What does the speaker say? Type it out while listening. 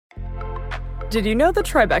Did you know the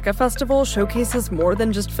Tribeca Festival showcases more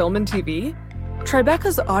than just film and TV?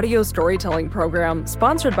 Tribeca's audio storytelling program,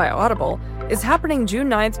 sponsored by Audible, is happening June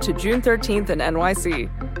 9th to June 13th in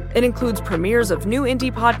NYC. It includes premieres of new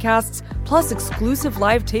indie podcasts, plus exclusive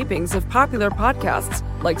live tapings of popular podcasts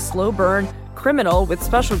like Slow Burn, Criminal with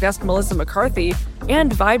special guest Melissa McCarthy,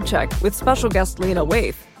 and Vibe Check with special guest Lena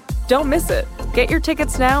Waithe. Don't miss it. Get your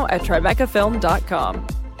tickets now at tribecafilm.com.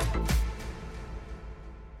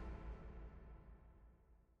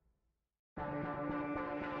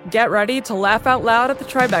 Get ready to laugh out loud at the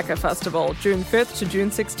Tribeca Festival, June 5th to June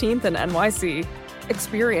 16th in NYC.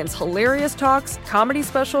 Experience hilarious talks, comedy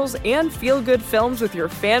specials, and feel-good films with your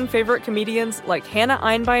fan-favorite comedians like Hannah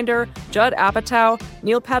Einbinder, Judd Apatow,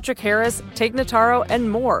 Neil Patrick Harris, Tig Notaro,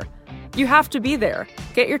 and more. You have to be there.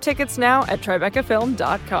 Get your tickets now at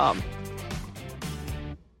tribecafilm.com.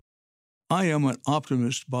 I am an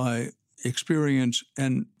optimist by experience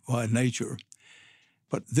and by nature.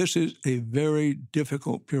 But this is a very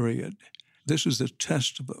difficult period. This is the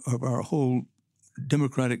test of our whole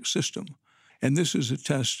democratic system. And this is a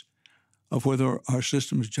test of whether our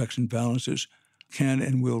system's checks and balances can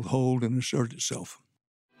and will hold and assert itself.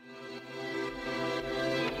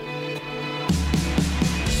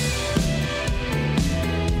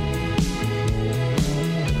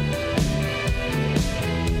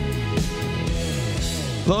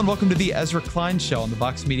 Hello and welcome to the Ezra Klein Show on the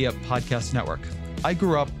Vox Media Podcast Network. I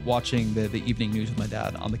grew up watching the evening news with my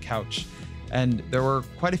dad on the couch, and there were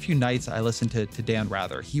quite a few nights I listened to Dan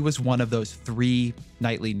Rather. He was one of those 3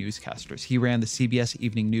 nightly newscasters. He ran the CBS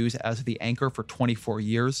Evening News as the anchor for 24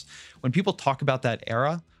 years. When people talk about that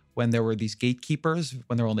era, when there were these gatekeepers,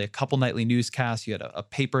 when there were only a couple nightly newscasts, you had a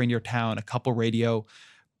paper in your town, a couple radio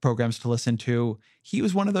programs to listen to, he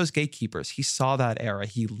was one of those gatekeepers. He saw that era.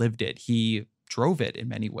 He lived it. He drove it in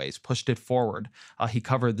many ways, pushed it forward. He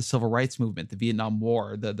covered the civil rights movement, the Vietnam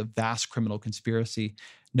War, the vast criminal conspiracy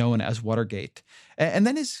known as Watergate. And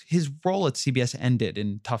then his role at CBS ended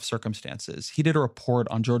in tough circumstances. He did a report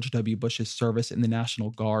on George W. Bush's service in the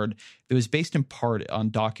National Guard that was based in part on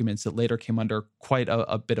documents that later came under quite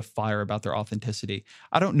a bit of fire about their authenticity.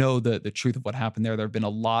 I don't know the truth of what happened there. There have been a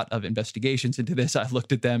lot of investigations into this. I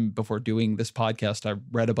looked at them before doing this podcast. I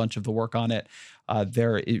read a bunch of the work on it.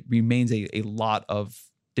 It remains a lot of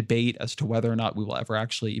debate as to whether or not we will ever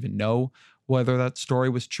actually even know whether that story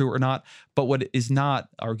was true or not. But what is not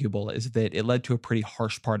arguable is that it led to a pretty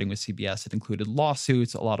harsh parting with CBS. It included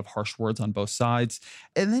lawsuits, a lot of harsh words on both sides.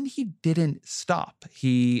 And then he didn't stop.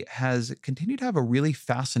 He has continued to have a really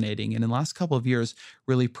fascinating and in the last couple of years,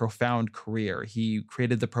 really profound career. He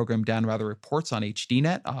created the program Dan Rather Reports on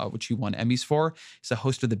HDNet, which he won Emmys for. He's a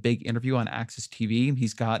host of The Big Interview on Access TV.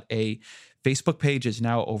 He's got a Facebook page is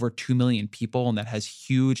now over 2 million people, and that has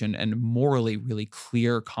huge and morally really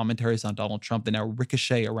clear commentaries on Donald Trump that now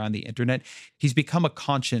ricochet around the internet. He's become a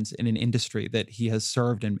conscience in an industry that he has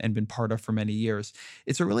served and been part of for many years.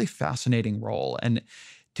 It's a really fascinating role. And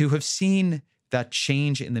to have seen that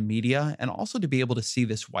change in the media and also to be able to see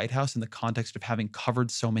this White House in the context of having covered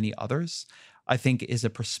so many others, I think is a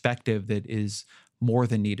perspective that is more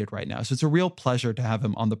than needed right now. So it's a real pleasure to have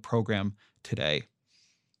him on the program today.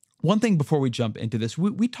 One thing before we jump into this,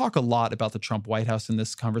 we talk a lot about the Trump White House in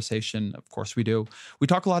this conversation. Of course we do. We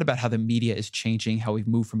talk a lot about how the media is changing, how we've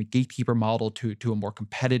moved from a gatekeeper model to a more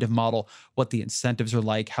competitive model, what the incentives are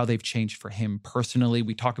like, how they've changed for him personally.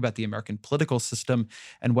 We talk about the American political system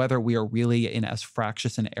and whether we are really in as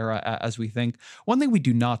fractious an era as we think. One thing we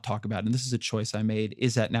do not talk about, and this is a choice I made,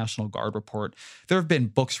 is that National Guard report. There have been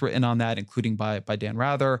books written on that, including by Dan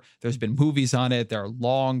Rather. There's been movies on it. There are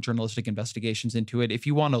long journalistic investigations into it. If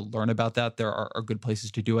you want to learn about that, there are good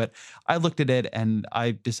places to do it. I looked at it and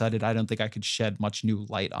I decided I don't think I could shed much new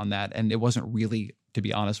light on that. And it wasn't really, to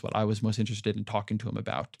be honest, what I was most interested in talking to him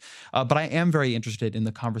about. But I am very interested in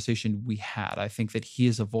the conversation we had. I think that he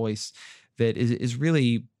is a voice that is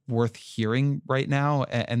really worth hearing right now.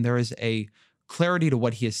 And there is a clarity to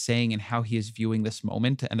what he is saying and how he is viewing this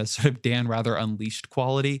moment, and a sort of Dan Rather unleashed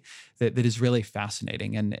quality that is really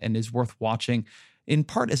fascinating and is worth watching, in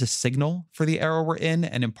part as a signal for the era we're in,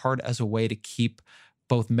 and in part as a way to keep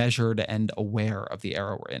both measured and aware of the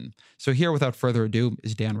era we're in. So here, without further ado,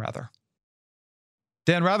 is Dan Rather.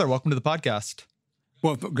 Dan Rather, welcome to the podcast.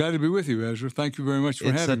 Well, glad to be with you, Ezra. Thank you very much for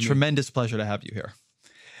having me. It's a tremendous pleasure to have you here.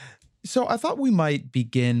 So I thought we might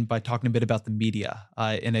begin by talking a bit about the media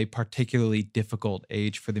in a particularly difficult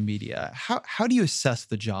age for the media. How do you assess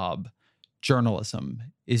the job journalism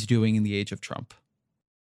is doing in the age of Trump?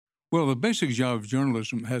 Well, the basic job of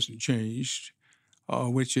journalism hasn't changed,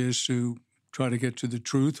 which is to try to get to the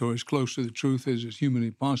truth, or as close to the truth as is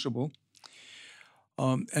humanly possible,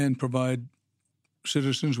 and provide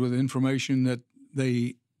citizens with information that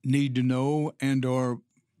they need to know and or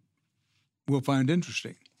will find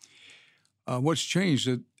interesting. What's changed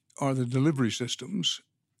are the delivery systems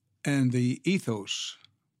and the ethos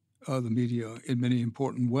of the media in many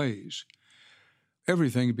important ways.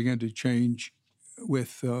 Everything began to change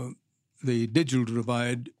with the digital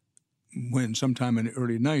divide when sometime in the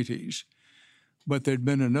early 90s. But there'd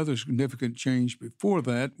been another significant change before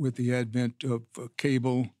that with the advent of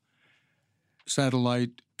cable,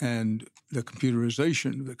 satellite, and the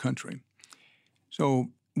computerization of the country. So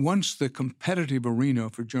once the competitive arena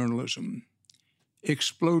for journalism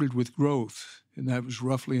exploded with growth, and that was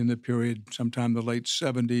roughly in the period sometime the late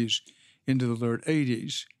 70s into the late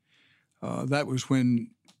 80s, that was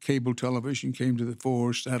when cable television came to the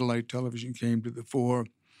fore, satellite television came to the fore,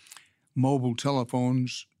 mobile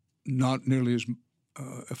telephones, not nearly as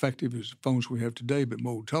effective as the phones we have today, but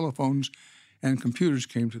mobile telephones and computers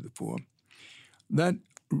came to the fore. That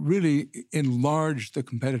really enlarged the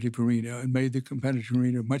competitive arena and made the competitive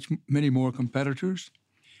arena many more competitors.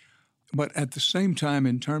 But at the same time,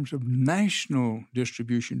 in terms of national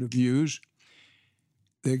distribution of news,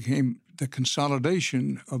 there came the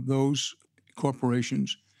consolidation of those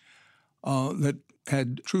corporations that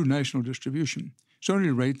had true national distribution. So at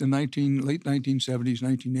any rate, the late 1970s,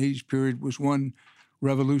 1980s period was one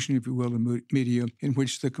revolution, if you will, in media in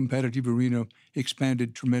which the competitive arena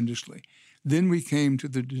expanded tremendously. Then we came to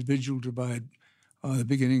the digital divide, the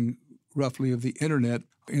beginning roughly of the internet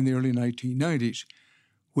in the early 1990s,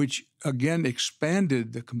 which again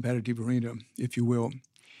expanded the competitive arena, if you will.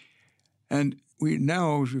 And we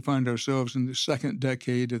now, as we find ourselves in the second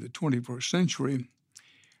decade of the 21st century,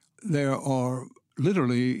 there are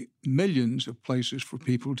literally millions of places for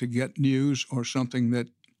people to get news or something that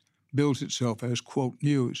bills itself as, quote,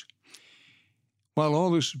 news. While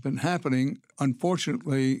all this has been happening,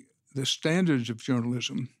 unfortunately, the standards of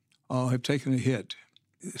journalism have taken a hit.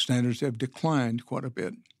 The standards have declined quite a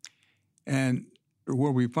bit. And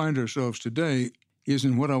where we find ourselves today is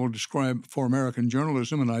in what I will describe for American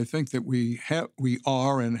journalism, and I think that we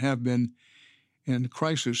are and have been in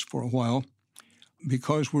crisis for a while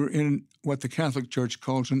because we're in what the Catholic Church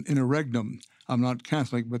calls an interregnum. I'm not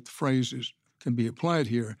Catholic, but the phrase can be applied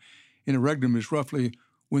here. Interregnum is roughly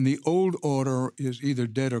when the old order is either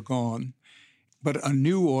dead or gone, but a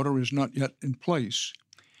new order is not yet in place.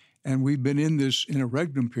 And we've been in this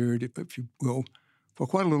interregnum period, if you will, for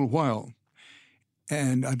quite a little while.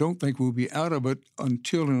 And I don't think we'll be out of it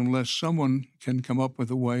until and unless someone can come up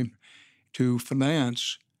with a way to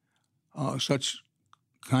finance such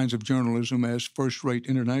kinds of journalism as first-rate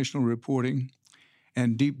international reporting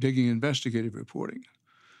and deep-digging investigative reporting.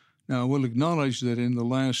 Now, we'll acknowledge that in the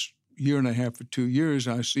last year and a half or 2 years,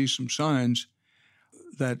 I see some signs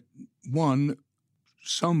that, one,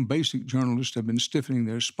 some basic journalists have been stiffening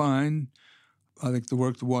their spine. I think the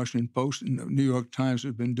work the Washington Post and the New York Times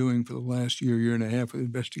have been doing for the last year and a half with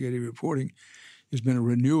investigative reporting has been a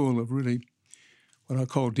renewal of really what I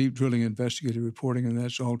call deep drilling investigative reporting, and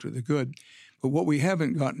that's all to the good. But what we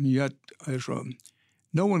haven't gotten yet is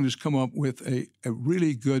no one has come up with a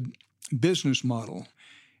really good business model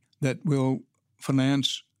that will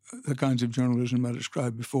finance the kinds of journalism I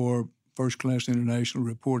described before, first-class international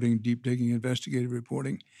reporting, deep-digging investigative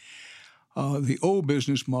reporting. The old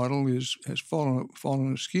business model has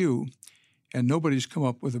fallen askew, and nobody's come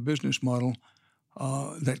up with a business model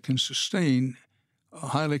that can sustain a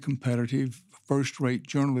highly competitive, first-rate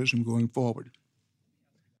journalism going forward.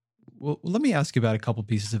 Well, let me ask you about a couple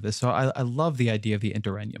pieces of this. So I love the idea of the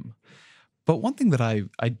interregnum. But one thing that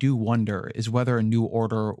I do wonder is whether a new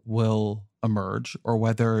order will emerge or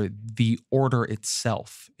whether the order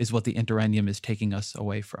itself is what the interregnum is taking us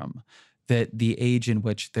away from. That the age in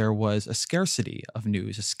which there was a scarcity of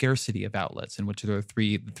news, a scarcity of outlets, in which there were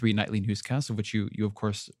three nightly newscasts, of which you of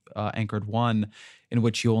course anchored one, in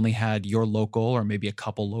which you only had your local or maybe a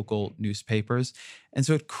couple local newspapers. And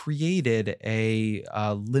so it created a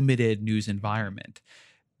limited news environment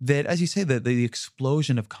that, as you say, the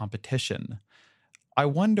explosion of competition, I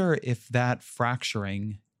wonder if that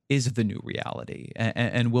fracturing is the new reality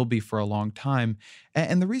and will be for a long time.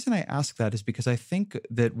 And the reason I ask that is because I think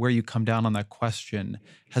that where you come down on that question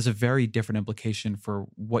has a very different implication for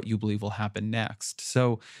what you believe will happen next.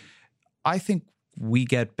 So I think we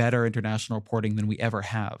get better international reporting than we ever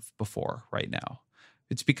have before right now.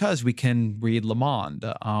 It's because we can read Le Monde,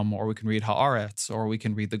 or we can read Haaretz, or we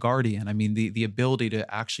can read The Guardian. I mean, the ability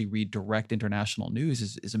to actually read direct international news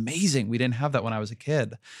is amazing. We didn't have that when I was a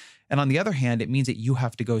kid. And on the other hand, it means that you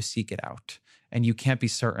have to go seek it out. And you can't be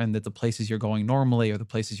certain that the places you're going normally or the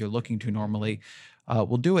places you're looking to normally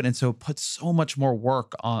will do it. And so it puts so much more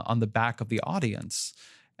work on the back of the audience.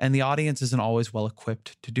 And the audience isn't always well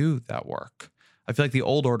equipped to do that work. I feel like the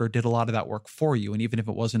old order did a lot of that work for you. And even if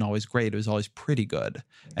it wasn't always great, it was always pretty good.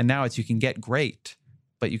 And now it's you can get great,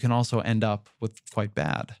 but you can also end up with quite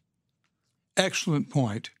bad. Excellent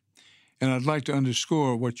point. And I'd like to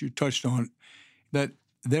underscore what you touched on, that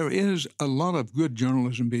there is a lot of good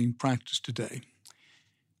journalism being practiced today,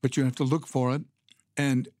 but you have to look for it.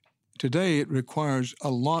 And today it requires a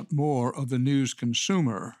lot more of the news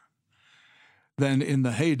consumer than in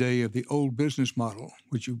the heyday of the old business model,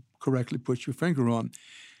 which you correctly put your finger on,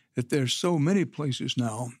 that there's so many places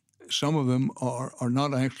now. Some of them are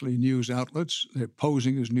not actually news outlets. They're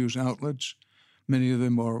posing as news outlets. Many of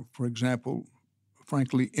them are, for example,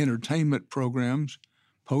 frankly, entertainment programs,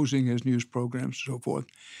 posing as news programs and so forth.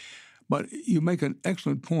 But you make an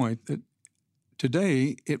excellent point that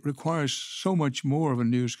today it requires so much more of a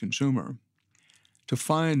news consumer to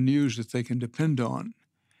find news that they can depend on.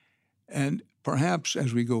 And perhaps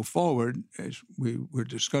as we go forward, as we were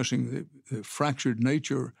discussing the fractured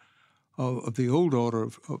nature of the old order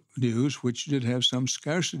of news, which did have some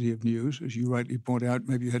scarcity of news, as you rightly point out,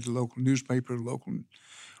 maybe you had the local newspaper, local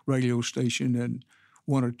radio station, and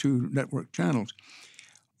one or two network channels.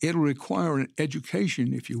 It'll require an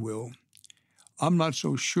education, if you will. I'm not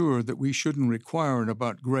so sure that we shouldn't require in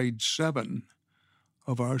about grade 7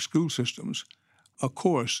 of our school systems a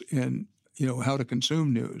course in, how to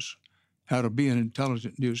consume news, how to be an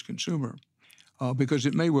intelligent news consumer, because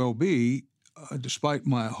it may well be, despite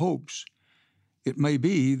my hopes, it may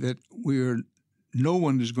be that no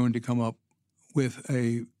one is going to come up with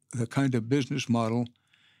the kind of business model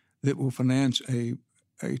that will finance a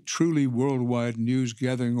truly worldwide news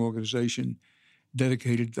gathering organization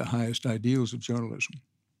dedicated to the highest ideals of journalism.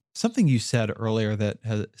 Something you said earlier that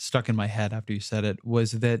has stuck in my head after you said it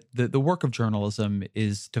was that the work of journalism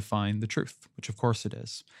is to find the truth, which of course it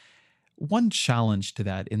is. One challenge to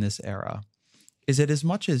that in this era is that as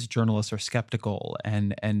much as journalists are skeptical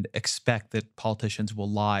and expect that politicians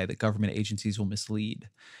will lie, that government agencies will mislead,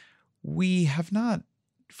 we have not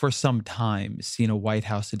for some time seen a White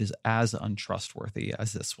House that is as untrustworthy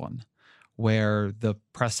as this one, where the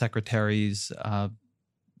press secretaries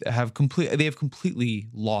have completely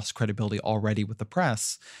lost credibility already with the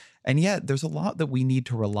press. And yet there's a lot that we need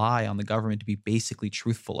to rely on the government to be basically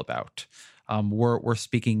truthful about. We're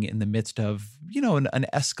speaking in the midst of, an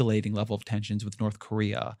escalating level of tensions with North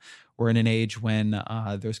Korea. We're in an age when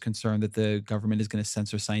there's concern that the government is going to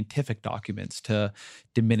censor scientific documents to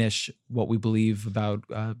diminish what we believe about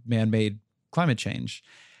man-made climate change.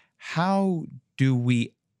 How do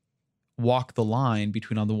we walk the line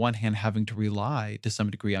between, on the one hand, having to rely to some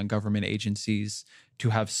degree on government agencies to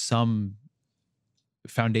have some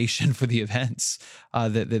foundation for the events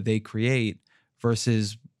that they create,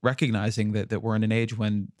 versus recognizing that we're in an age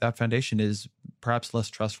when that foundation is perhaps less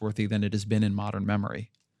trustworthy than it has been in modern memory?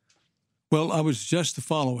 Well, I was just the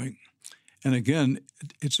following. And again,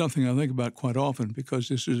 it's something I think about quite often because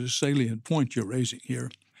this is a salient point you're raising here.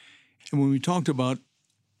 And when we talked about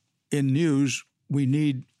in news, we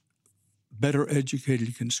need better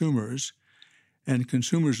educated consumers, and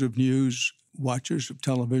consumers of news, watchers of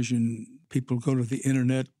television, people who go to the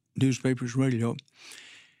internet, newspapers, radio.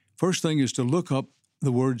 First thing is to look up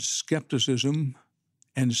the words skepticism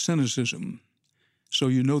and cynicism, so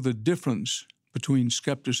you know the difference between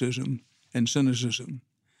skepticism and cynicism.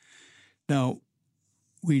 Now,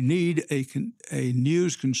 we need a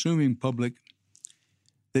news-consuming public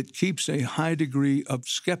that keeps a high degree of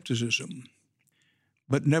skepticism,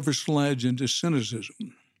 but never slides into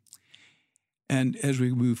cynicism. And as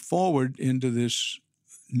we move forward into this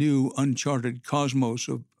new uncharted cosmos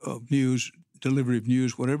of news, delivery of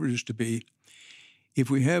news, whatever it is to be, if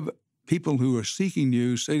we have people who are seeking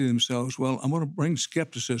news say to themselves, well, I'm going to bring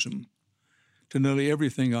skepticism to nearly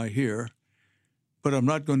everything I hear, but I'm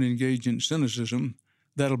not going to engage in cynicism,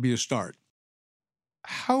 that'll be a start.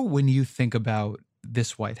 How, when you think about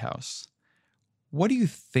this White House, what do you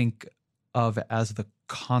think of as the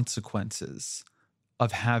consequences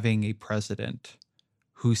of having a president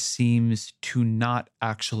who seems to not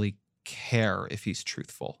actually care if he's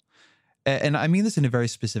truthful? And I mean this in a very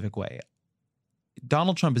specific way.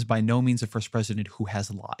 Donald Trump is by no means the first president who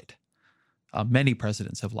has lied. Many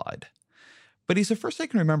presidents have lied. But he's the first I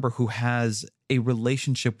can remember who has a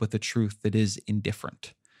relationship with the truth that is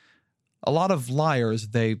indifferent. A lot of liars,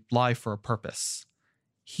 they lie for a purpose.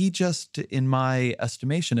 He just, in my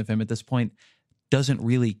estimation of him at this point, doesn't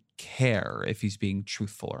really care if he's being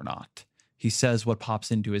truthful or not. He says what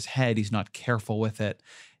pops into his head. He's not careful with it.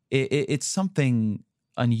 It's something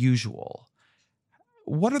unusual.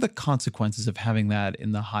 What are the consequences of having that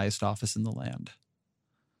in the highest office in the land?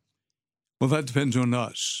 Well, that depends on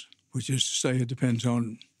us, which is to say it depends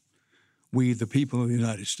on we, the people of the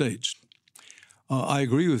United States. I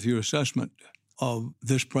agree with your assessment of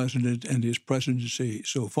this president and his presidency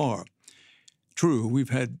so far. True, we've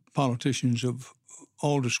had politicians of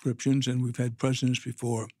all descriptions, and we've had presidents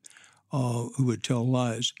before who would tell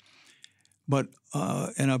lies. But,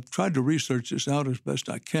 and I've tried to research this out as best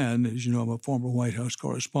I can. As you know, I'm a former White House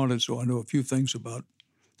correspondent, so I know a few things about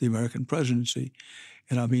the American presidency.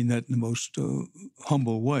 And I mean that in the most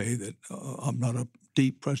humble way, that I'm not a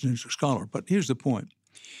deep presidential scholar. But here's the point.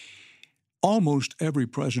 Almost every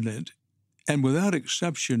president, and without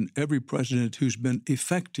exception, every president who's been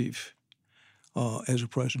effective as a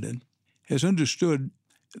president, has understood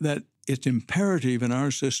that it's imperative in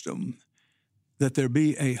our system that there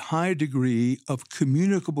be a high degree of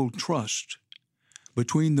communicable trust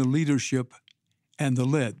between the leadership and the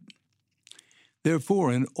led.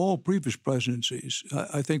 Therefore, in all previous presidencies,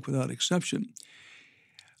 I think without exception,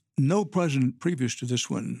 no president previous to this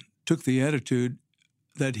one took the attitude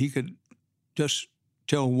that he could just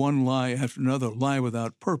tell one lie after another, lie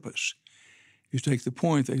without purpose. You take the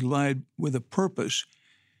point, they lied with a purpose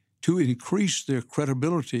to increase their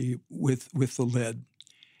credibility with the led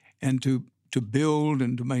and to build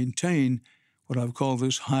and to maintain what I've called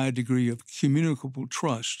this high degree of communicable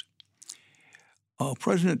trust.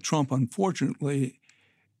 President Trump, unfortunately,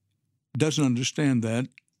 doesn't understand that,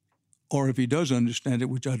 or if he does understand it,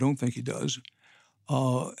 which I don't think he does,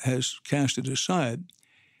 has cast it aside.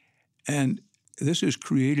 And this has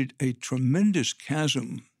created a tremendous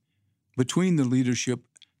chasm between the leadership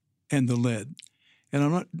and the led. And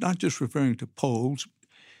I'm not just referring to polls.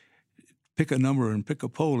 Pick a number and pick a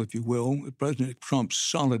poll, if you will. President Trump's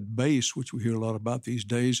solid base, which we hear a lot about these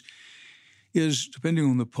days, is, depending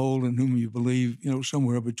on the poll and whom you believe,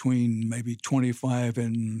 somewhere between maybe 25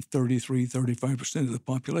 and 35% of the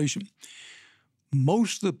population.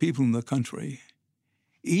 Most of the people in the country,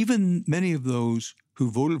 even many of those who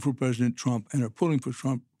voted for President Trump and are pulling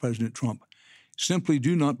for President Trump, simply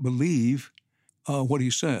do not believe what he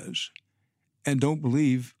says and don't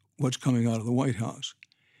believe what's coming out of the White House.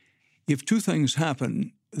 If two things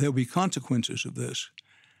happen, there'll be consequences of this,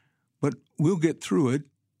 but we'll get through it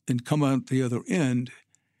and come out the other end.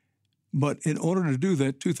 But in order to do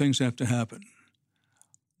that, two things have to happen.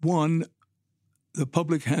 One, the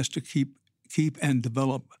public has to keep and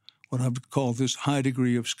develop what I would call this high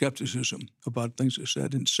degree of skepticism about things are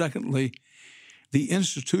said. And secondly, the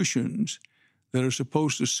institutions that are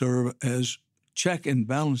supposed to serve as check and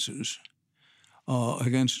balances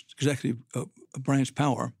against executive branch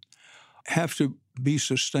power have to be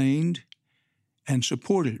sustained and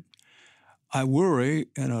supported. I worry,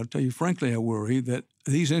 and I'll tell you frankly, I worry that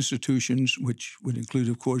these institutions, which would include,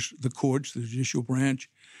 of course, the courts, the judicial branch,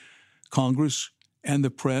 Congress, and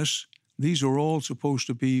the press, these are all supposed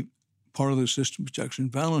to be part of the system of checks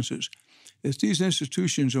and balances. If these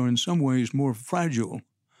institutions are in some ways more fragile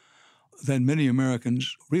than many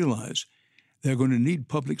Americans realize, they're going to need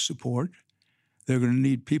public support. They're going to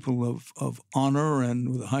need people of honor and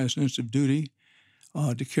with the highest sense of duty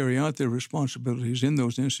to carry out their responsibilities in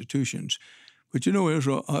those institutions. But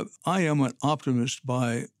Israel, I am an optimist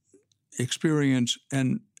by experience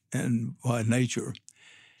and by nature.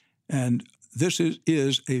 And this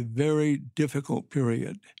is a very difficult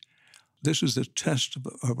period. This is the test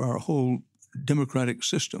of our whole democratic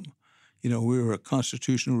system. We're a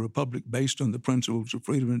constitutional republic based on the principles of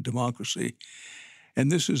freedom and democracy.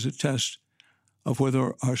 And this is a test of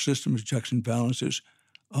whether our system of checks and balances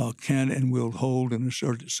can and will hold and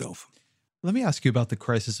assert itself. Let me ask you about the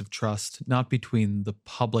crisis of trust, not between the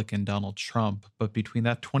public and Donald Trump, but between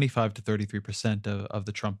that 25 to 33% of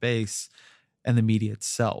the Trump base and the media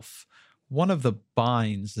itself. One of the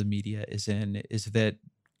binds the media is in is that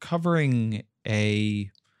covering a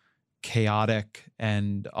chaotic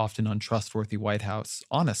and often untrustworthy White House,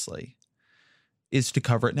 honestly, is to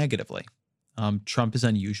cover it negatively. Trump is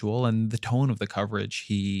unusual, and the tone of the coverage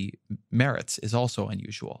he merits is also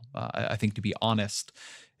unusual. I think, to be honest,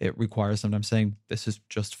 it requires sometimes saying this is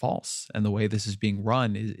just false, and the way this is being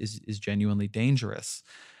run is genuinely dangerous.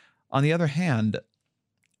 On the other hand,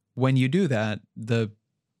 when you do that, the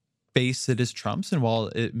base that is Trump's, and while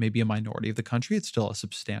it may be a minority of the country, it's still a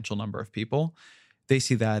substantial number of people. They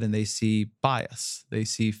see that and they see bias, they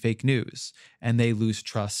see fake news, and they lose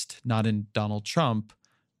trust not in Donald Trump,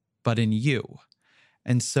 but in you.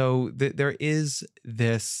 And so there is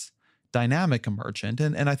this dynamic emergent.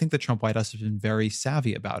 And I think the Trump White House has been very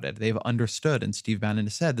savvy about it. They've understood, and Steve Bannon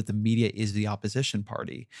has said, that the media is the opposition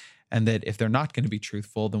party, and that if they're not going to be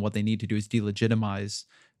truthful, then what they need to do is delegitimize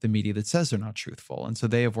the media that says they're not truthful. And so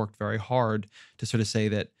they have worked very hard to sort of say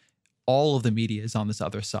that all of the media is on this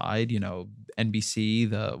other side, NBC,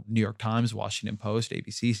 the New York Times, Washington Post,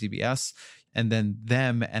 ABC, CBS, and then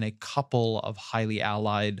them and a couple of highly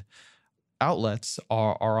allied outlets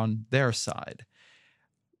are on their side.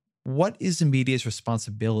 What is the media's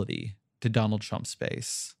responsibility to Donald Trump's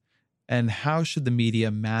base? And how should the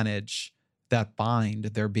media manage that bind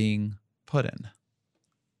they're being put in?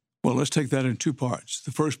 Well, let's take that in two parts.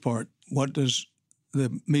 The first part, what does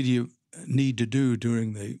the media need to do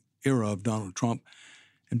during the era of Donald Trump?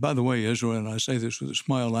 And by the way, Ezra, and I say this with a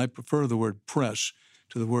smile, I prefer the word press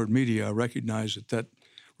to the word media. I recognize that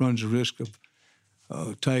runs the risk of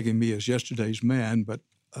tagging me as yesterday's man, but,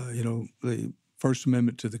 the First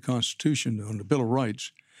Amendment to the Constitution on the Bill of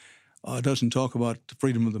Rights doesn't talk about the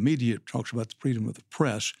freedom of the media. It talks about the freedom of the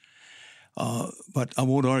press. But I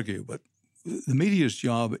won't argue. But the media's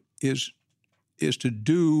job is to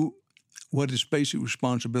do what its basic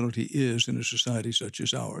responsibility is in a society such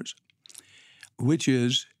as ours, which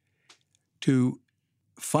is to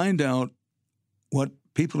find out what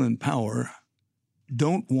people in power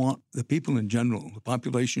don't want the people in general, the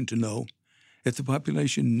population, to know. If the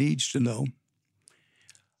population needs to know,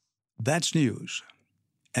 that's news.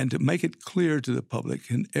 And to make it clear to the public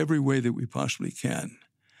in every way that we possibly can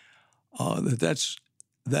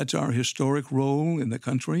that's our historic role in the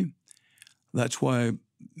country. That's why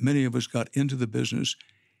many of us got into the business.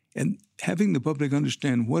 And having the public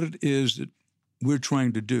understand what it is that we're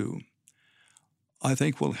trying to do, I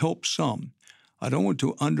think will help some. I don't want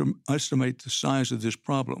to underestimate the size of this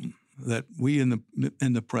problem, that we in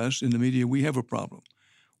the press, in the media, we have a problem.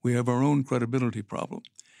 We have our own credibility problem.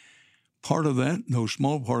 Part of that, no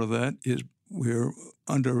small part of that, is we're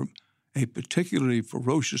under a particularly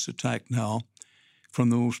ferocious attack now from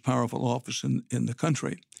the most powerful office in the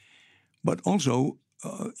country. But also,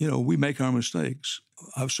 we make our mistakes.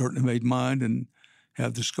 I've certainly made mine and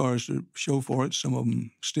have the scars to show for it, some of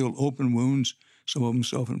them still open wounds, some of them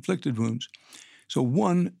self-inflicted wounds. So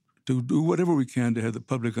one, to do whatever we can to have the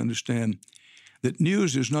public understand that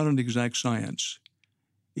news is not an exact science.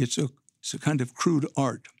 It's a kind of crude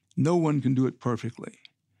art. No one can do it perfectly.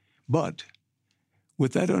 But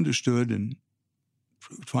with that understood, and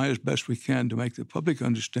try as best we can to make the public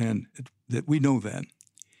understand that we know that,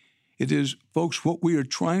 it is, folks, what we are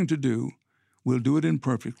trying to do, we'll do it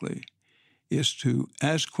imperfectly, is to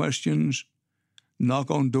ask questions,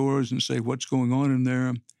 knock on doors and say what's going on in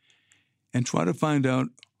there, and try to find out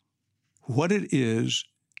what it is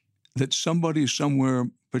that somebody somewhere,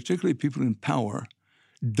 particularly people in power,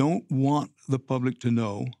 don't want the public to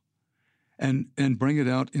know, and bring it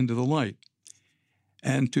out into the light.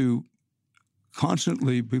 And to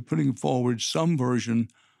constantly be putting forward some version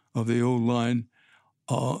of the old line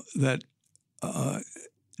that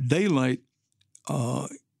daylight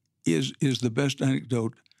is the best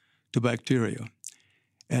antidote to bacteria.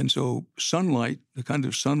 And so sunlight, the kind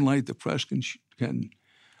of sunlight the press can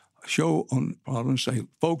show on problems, say,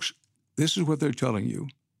 folks, this is what they're telling you,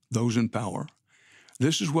 those in power.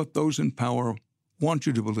 This is what those in power want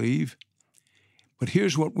you to believe. But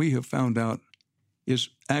here's what we have found out is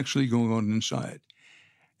actually going on inside.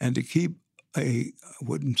 And to keep I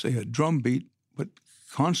wouldn't say a drumbeat, but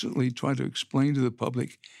constantly try to explain to the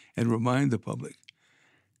public and remind the public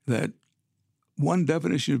that one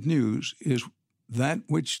definition of news is that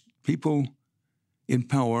which people in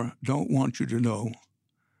power don't want you to know,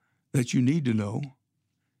 that you need to know,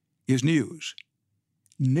 is news.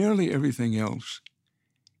 Nearly everything else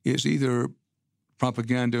is either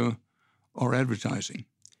propaganda or advertising.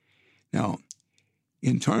 Now,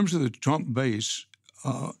 in terms of the Trump base,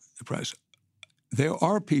 the press, there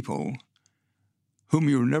are people whom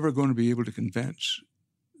you're never going to be able to convince.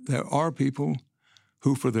 There are people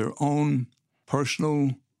who, for their own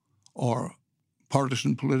personal or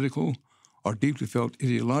partisan, political, or deeply felt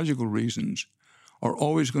ideological reasons, are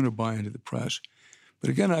always going to buy into the press. But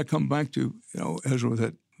again, I come back to, Ezra,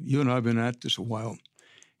 that you and I have been at this a while.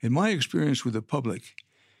 In my experience with the public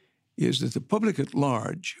is that the public at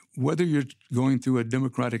large, whether you're going through a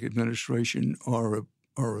Democratic administration or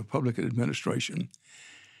a Republican administration,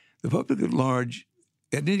 the public at large,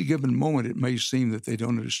 at any given moment, it may seem that they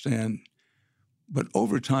don't understand. But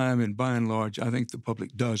over time and by and large, I think the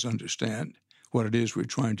public does understand what it is we're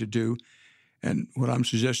trying to do. And what I'm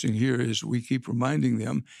suggesting here is we keep reminding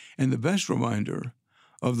them. And the best reminder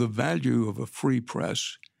of the value of a free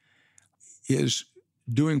press is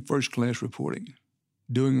doing first-class reporting,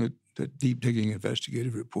 doing deep-digging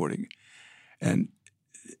investigative reporting. And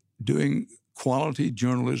doing quality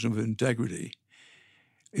journalism of integrity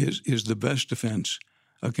is the best defense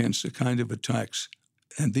against the kind of attacks,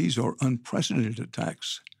 and these are unprecedented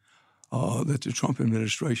attacks that the Trump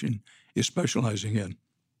administration is specializing in.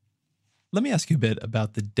 Let me ask you a bit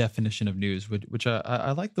about the definition of news, which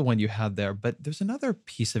I like the one you had there, but there's another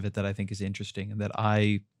piece of it that I think is interesting and that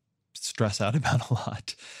I stress out about a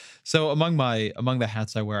lot. So among the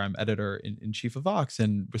hats I wear, I'm editor-in-chief of Vox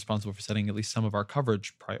and responsible for setting at least some of our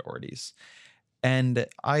coverage priorities. And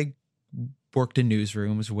I worked in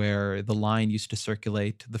newsrooms where the line used to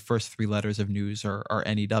circulate, the first three letters of news are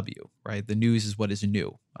NEW, right? The news is what is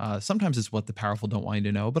new. Sometimes it's what the powerful don't want you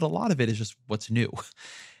to know, but a lot of it is just what's new.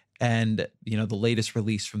 And, the latest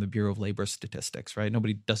release from the Bureau of Labor Statistics, right?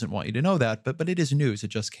 Nobody doesn't want you to know that, but it is news. It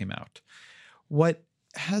just came out. What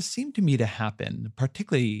has seemed to me to happen,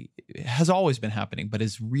 particularly has always been happening, but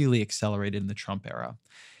is really accelerated in the Trump era,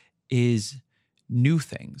 is new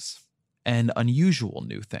things and unusual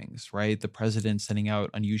new things, right? The president sending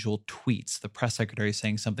out unusual tweets, the press secretary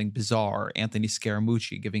saying something bizarre, Anthony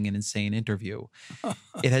Scaramucci giving an insane interview.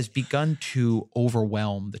 It has begun to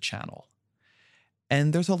overwhelm the channel.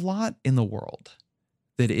 And there's a lot in the world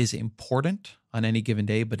that is important on any given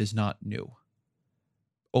day, but is not new.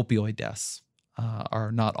 Opioid deaths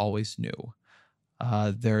are not always new.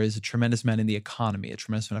 There is a tremendous amount in the economy, a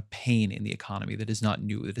tremendous amount of pain in the economy that is not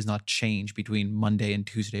new, that does not change between Monday and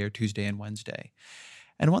Tuesday or Tuesday and Wednesday.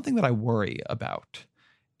 And one thing that I worry about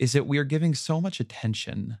is that we are giving so much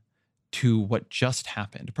attention to what just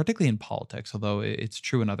happened, particularly in politics, although it's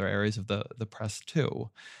true in other areas of the press too,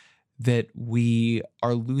 that we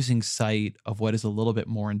are losing sight of what is a little bit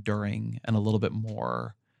more enduring and a little bit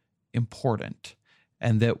more important.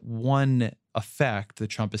 And that one effect that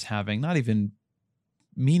Trump is having, not even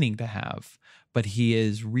meaning to have, but he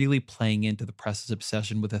is really playing into the press's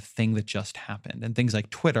obsession with a thing that just happened. And things like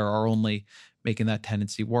Twitter are only making that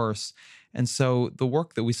tendency worse. And so the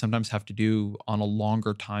work that we sometimes have to do on a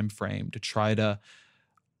longer time frame to try to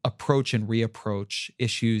approach and reapproach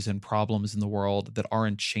issues and problems in the world that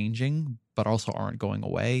aren't changing, but also aren't going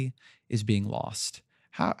away, is being lost.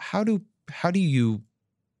 How do you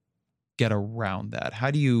get around that? How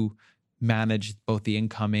do you manage both the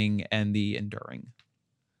incoming and the enduring?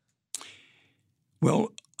 Well,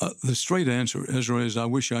 the straight answer, Ezra, is I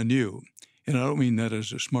wish I knew. And I don't mean that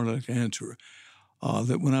as a smart-aleck answer.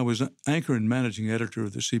 That when I was anchor and managing editor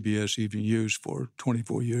of the CBS Evening News for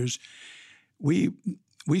 24 years, we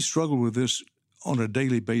struggled with this on a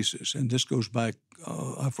daily basis. And this goes back,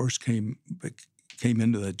 I first came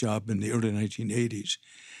into that job in the early 1980s.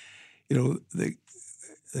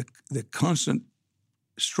 The constant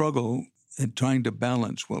struggle in trying to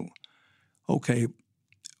balance, okay,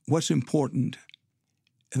 what's important?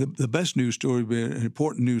 The best news story would be an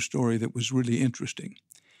important news story that was really interesting.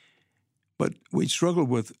 But we struggled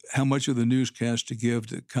with how much of the newscast to give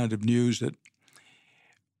the kind of news that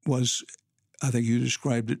was, I think you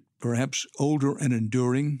described it, perhaps older and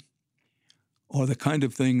enduring, or the kind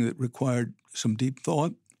of thing that required some deep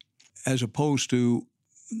thought, as opposed to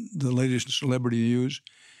the latest celebrity news.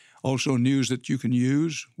 Also, news that you can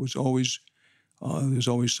use was always, there's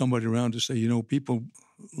always somebody around to say, people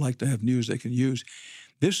like to have news they can use.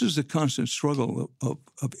 This is the constant struggle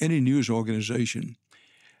of any news organization.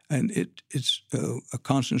 And it's a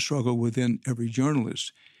constant struggle within every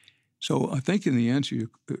journalist. So I think in the answer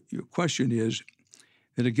your question is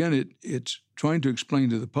that, again, it's trying to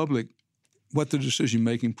explain to the public what the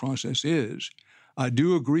decision-making process is. I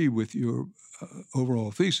do agree with your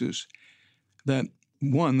overall thesis that,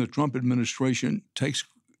 one, the Trump administration takes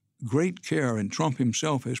great care, and Trump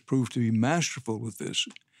himself has proved to be masterful with this.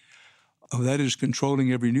 That is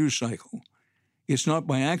controlling every news cycle. It's not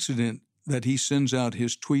by accident that he sends out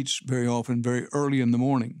his tweets very often very early in the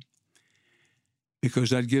morning,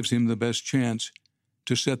 because that gives him the best chance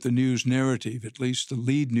to set the news narrative, at least the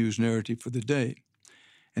lead news narrative for the day.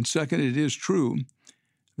 And second, it is true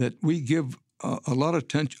that we give a lot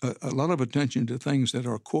of attention to things that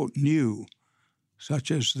are, quote, new,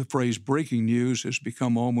 such as the phrase breaking news has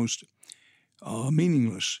become almost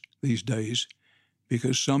meaningless these days,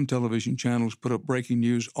 because some television channels put up breaking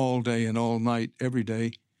news all day and all night, every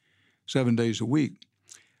day, 7 days a week.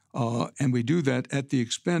 And we do that at the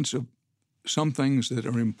expense of some things that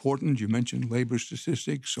are important. You mentioned labor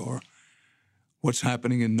statistics, or what's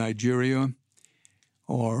happening in Nigeria,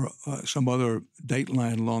 or some other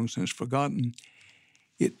dateline long since forgotten.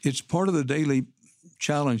 It's part of the daily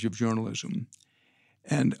challenge of journalism.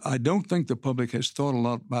 And I don't think the public has thought a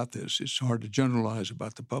lot about this. It's hard to generalize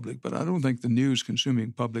about the public, but I don't think the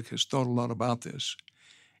news-consuming public has thought a lot about this.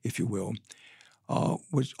 if you will,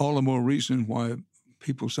 which all the more reason why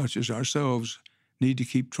people such as ourselves need to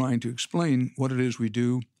keep trying to explain what it is we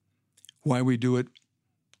do, why we do it,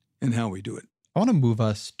 and how we do it. I want to move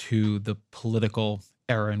us to the political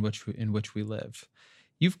era in which we live.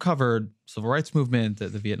 You've covered civil rights movement, the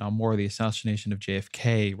Vietnam War, the assassination of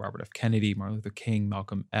JFK, Robert F. Kennedy, Martin Luther King,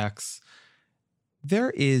 Malcolm X.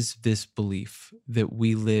 There is this belief that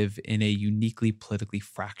we live in a uniquely politically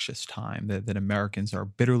fractious time, that Americans are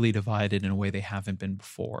bitterly divided in a way they haven't been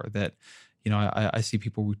before, that I see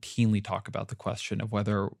people routinely talk about the question of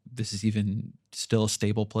whether this is even still a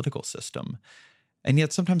stable political system. And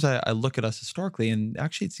yet sometimes I look at us historically, and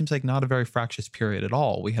actually it seems like not a very fractious period at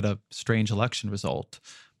all. We had a strange election result,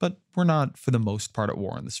 but we're not, for the most part, at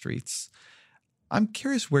war in the streets. I'm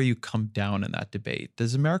curious where you come down in that debate.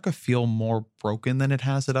 Does America feel more broken than it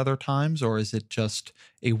has at other times, or is it just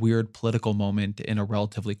a weird political moment in a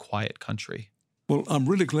relatively quiet country? Well, I'm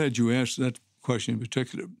really glad you asked that question in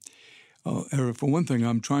particular. Eric, for one thing,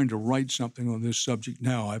 I'm trying to write something on this subject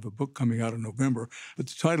now. I have a book coming out in November, but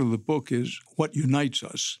the title of the book is What Unites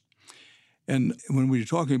Us. And when we're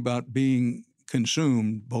talking about being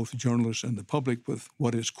consumed, both journalists and the public, with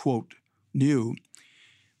what is, quote, new,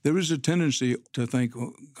 there is a tendency to think,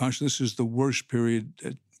 oh, gosh, this is the worst period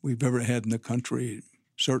that we've ever had in the country,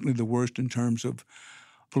 certainly the worst in terms of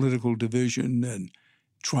political division, and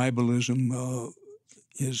tribalism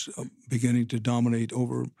is beginning to dominate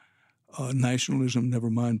over nationalism, never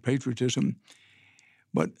mind patriotism.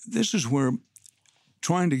 But this is where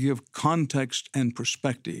trying to give context and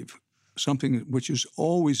perspective, something which is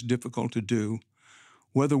always difficult to do,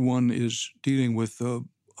 whether one is dealing with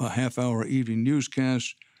a half-hour evening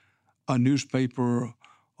newscast, a newspaper,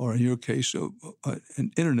 or in your case,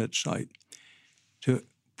 an internet site, to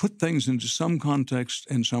put things into some context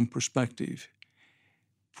and some perspective.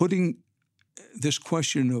 Putting this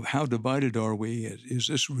question of how divided are we, is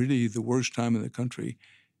this really the worst time in the country,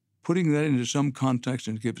 putting that into some context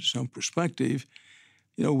and give it some perspective,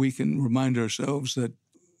 we can remind ourselves that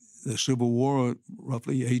the Civil War,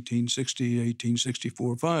 roughly 1860,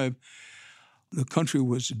 1864, 5, the country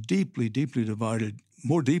was deeply, deeply divided,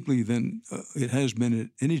 more deeply than it has been at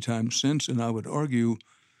any time since, and I would argue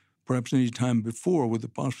perhaps any time before, with the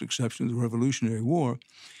possible exception of the Revolutionary War.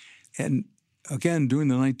 And again, during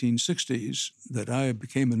the 1960s, that I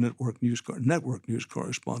became a network news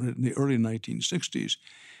correspondent in the early 1960s,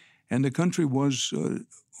 and the country was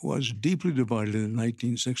deeply divided in the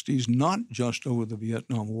 1960s, not just over the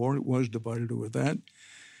Vietnam War. It was divided over that,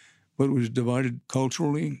 but it was divided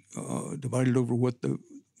culturally, divided over what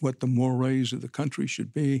the mores of the country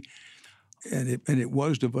should be, and it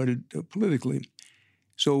was divided politically.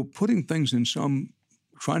 So putting things in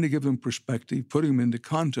trying to give them perspective, putting them into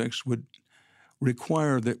context would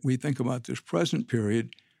require that we think about this present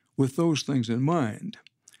period with those things in mind.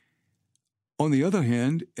 On the other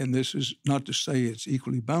hand, and this is not to say it's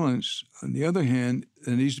equally balanced, on the other hand,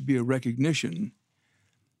 there needs to be a recognition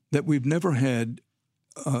that we've never had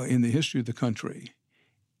in the history of the country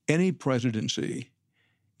any presidency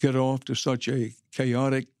get off to such a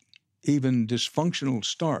chaotic, even dysfunctional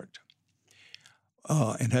start.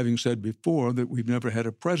 And having said before that we've never had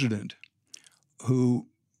a president who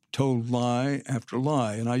told lie after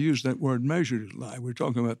lie, and I use that word measured lie. We're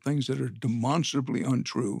talking about things that are demonstrably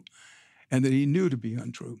untrue and that he knew to be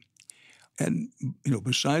untrue. And,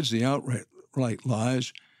 besides the outright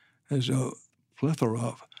lies, there's a plethora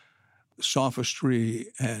of sophistry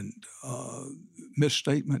and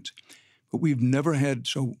misstatement. But we've never had,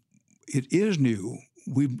 so it is new.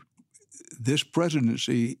 This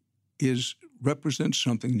presidency represents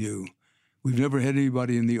something new. We've never had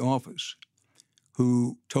anybody in the office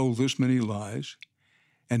who told this many lies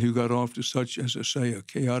and who got off to such, as I say, a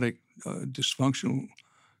chaotic, dysfunctional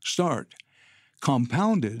start,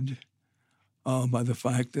 compounded by the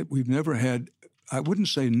fact that we've never had, I wouldn't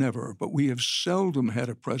say never, but we have seldom had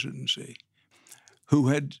a presidency who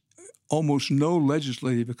had almost no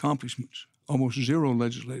legislative accomplishments, almost zero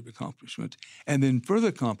legislative accomplishments, and then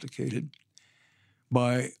further complicated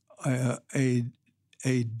by a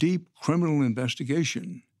deep criminal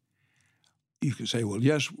investigation. You can say,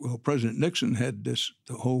 President Nixon had the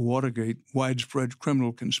whole Watergate widespread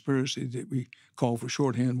criminal conspiracy that we call for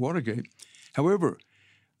shorthand Watergate. However,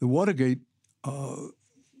 the Watergate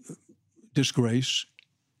disgrace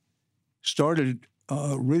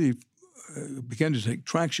began to take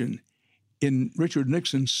traction in Richard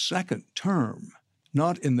Nixon's second term,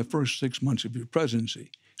 not in the first 6 months of your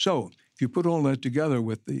presidency. So if you put all that together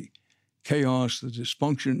with the chaos, the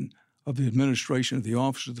dysfunction of the administration of the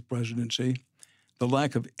office of the presidency, the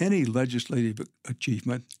lack of any legislative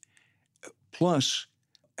achievement, plus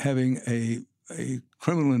having a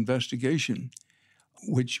criminal investigation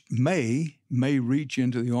which may reach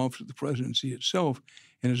into the office of the presidency itself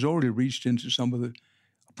and has already reached into some of the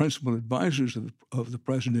principal advisors of the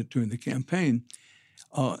president during the campaign.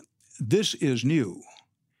 This is new,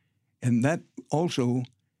 and that also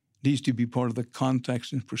needs to be part of the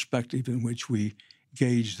context and perspective in which we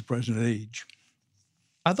gauge the present age.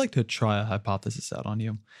 I'd like to try a hypothesis out on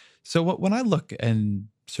you. So when I look in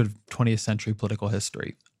sort of 20th century political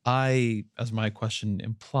history, I, as my question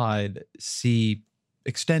implied, see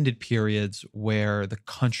extended periods where the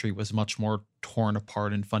country was much more torn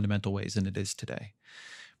apart in fundamental ways than it is today.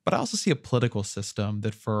 But I also see a political system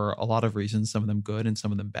that, for a lot of reasons, some of them good and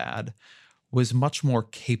some of them bad, was much more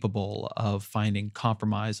capable of finding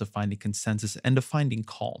compromise, of finding consensus, and of finding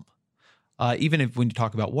calm. Even if when you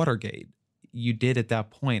talk about Watergate, you did at that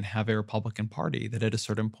point have a Republican Party that at a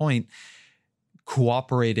certain point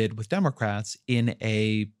cooperated with Democrats in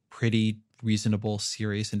a pretty reasonable,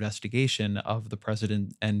 serious investigation of the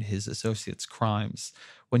president and his associates' crimes.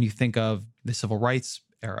 When you think of the civil rights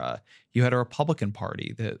era, you had a Republican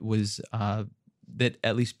Party that was that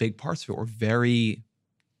at least big parts of it were very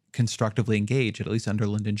constructively engaged, at least under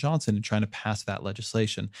Lyndon Johnson, in trying to pass that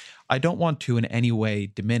legislation. I don't want to in any way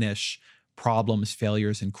diminish problems,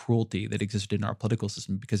 failures, and cruelty that existed in our political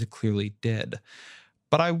system, because it clearly did.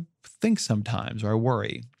 But I think sometimes, or I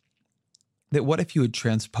worry, that what if you had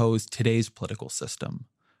transposed today's political system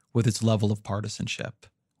with its level of partisanship,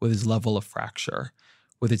 with its level of fracture,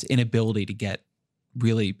 with its inability to get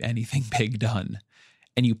really anything big done,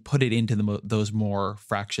 and you put it into those more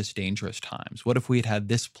fractious, dangerous times? What if we had had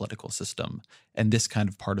this political system and this kind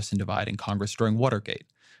of partisan divide in Congress during Watergate?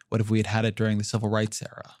 What if we had had it during the civil rights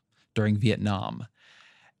era, during Vietnam?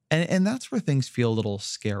 And that's where things feel a little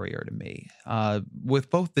scarier to me. With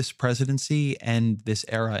both this presidency and this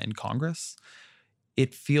era in Congress,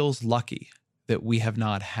 it feels lucky that we have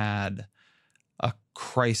not had a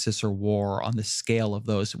crisis or war on the scale of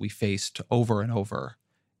those that we faced over and over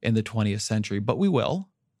in the 20th century. But we will,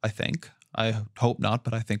 I think. I hope not,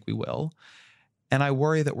 but I think we will. And I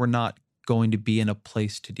worry that we're not going to be in a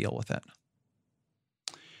place to deal with it.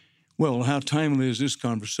 Well, how timely is this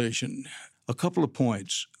conversation? A couple of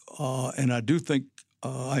points. And I do think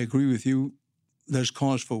I agree with you. There's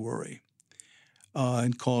cause for worry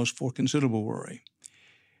and cause for considerable worry.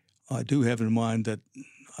 I do have in mind that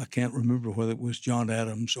I can't remember whether it was John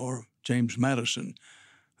Adams or James Madison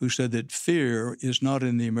who said that fear is not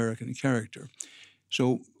in the American character.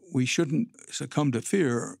 So we shouldn't succumb to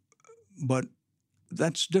fear, but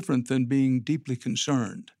that's different than being deeply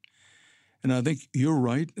concerned. And I think you're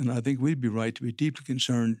right, and I think we'd be right to be deeply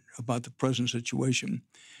concerned about the present situation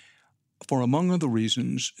for, among other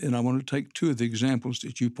reasons, and I want to take two of the examples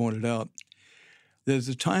that you pointed out, that at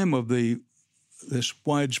the time of this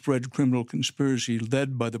widespread criminal conspiracy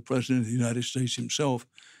led by the President of the United States himself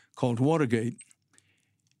called Watergate,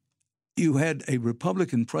 you had a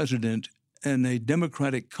Republican president and a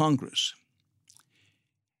Democratic Congress.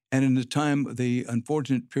 And in the time of the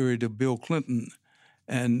unfortunate period of Bill Clinton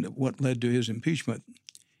and what led to his impeachment,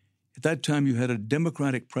 at that time you had a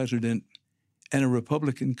Democratic president and a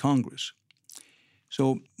Republican Congress.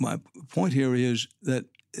 So my point here is that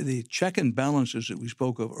the check and balances that we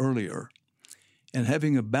spoke of earlier and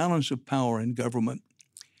having a balance of power in government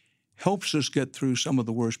helps us get through some of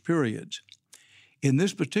the worst periods. In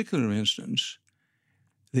this particular instance,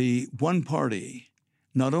 the one party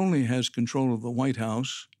not only has control of the White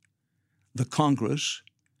House, the Congress,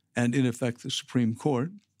 and in effect the Supreme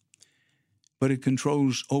Court, but it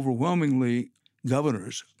controls overwhelmingly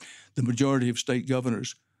governors. The majority of state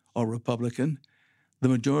governors are Republican. The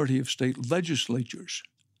majority of state legislatures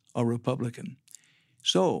are Republican.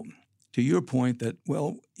 So, to your point that,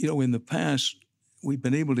 well, in the past, we've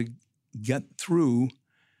been able to get through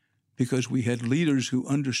because we had leaders who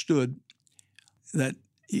understood that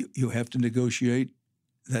you have to negotiate,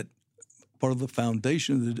 that part of the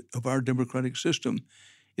foundation of our democratic system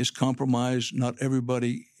is compromise. Not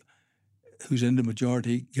everybody who's in the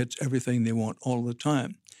majority gets everything they want all the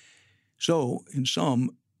time. So, in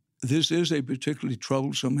sum, this is a particularly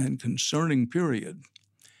troublesome and concerning period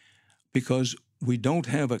because we don't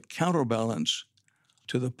have a counterbalance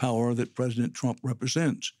to the power that President Trump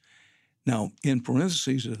represents. Now, in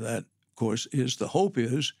parentheses of that, of course, is the hope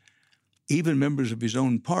is even members of his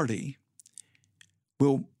own party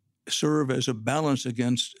will serve as a balance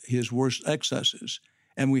against his worst excesses.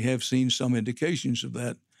 And we have seen some indications of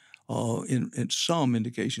that, in some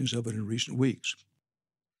indications of it in recent weeks.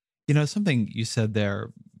 Something you said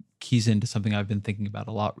there keys into something I've been thinking about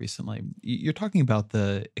a lot recently. You're talking about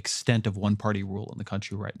the extent of one-party rule in the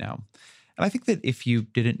country right now. And And I think that if you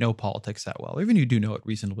didn't know politics that well, or even you do know it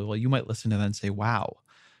reasonably well, you might listen to that and say, wow,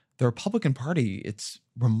 the Republican Party, it's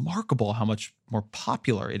remarkable how much more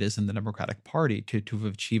popular it is in the Democratic Party to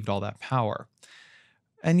have achieved all that power.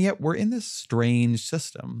 And yet we're in this strange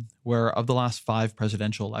system where of the last 5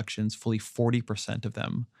 presidential elections, fully 40% of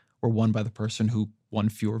them were won by the person who won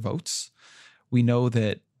fewer votes. We know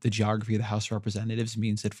that the geography of the House of Representatives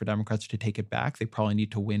means that for Democrats to take it back, they probably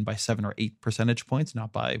need to win by 7 or 8 percentage points,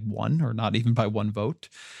 not by 1 or not even by 1 vote.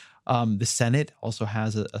 The Senate also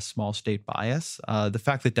has a small state bias. The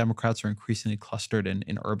fact that Democrats are increasingly clustered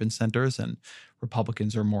in urban centers and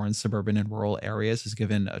Republicans are more in suburban and rural areas has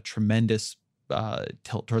given a tremendous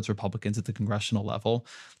tilt towards Republicans at the congressional level.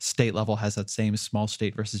 State level has that same small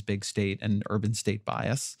state versus big state and urban state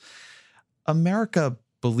bias. America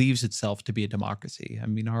believes itself to be a democracy. I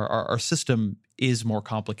mean, our system is more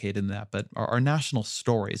complicated than that, but our national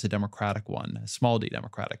story is a democratic one, a small d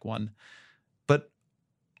democratic one. But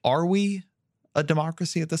are we a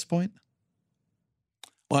democracy at this point?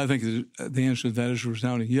 Well, I think the answer to that is a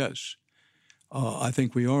resounding yes. I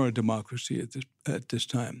think we are a democracy at this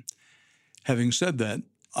time. Having said that,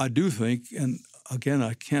 I do think, and again,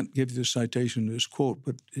 I can't give you the citation of this quote,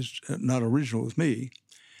 but it's not original with me,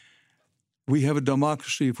 we have a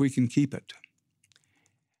democracy if we can keep it.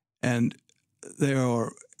 And there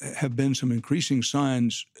have been some increasing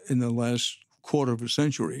signs in the last quarter of a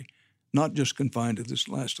century, not just confined to this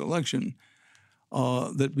last election,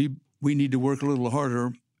 that we need to work a little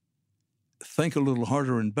harder, think a little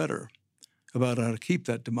harder and better about how to keep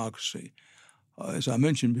that democracy. As I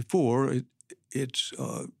mentioned before, it's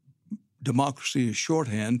democracy is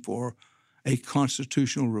shorthand for a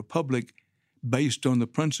constitutional republic based on the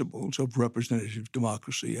principles of representative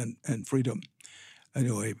democracy and freedom. You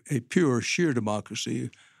know, a pure, sheer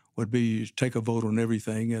democracy would be you take a vote on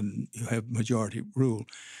everything and you have majority rule.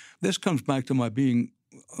 This comes back to my being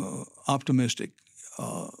optimistic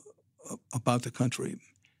about the country.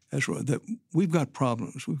 That's right, that we've got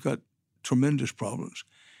problems. We've got tremendous problems,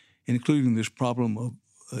 including this problem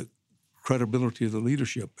of credibility of the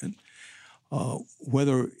leadership. And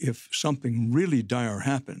whether if something really dire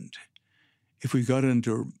happened, if we got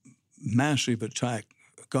into massive attack,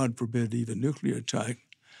 God forbid even nuclear attack,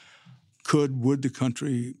 would the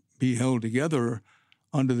country be held together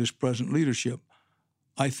under this present leadership?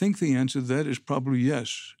 I think the answer to that is probably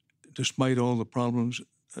yes, despite all the problems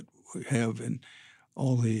that we have and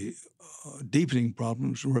all the deepening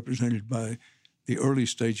problems represented by the early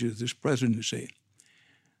stages of this presidency.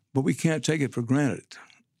 But we can't take it for granted.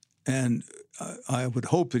 And I would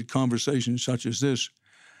hope that conversations such as this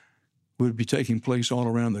would be taking place all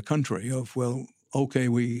around the country of, well, okay,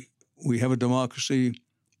 we have a democracy,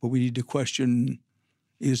 but we need to question,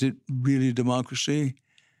 is it really a democracy?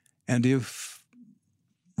 And if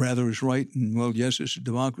rather is right, and well, yes, it's a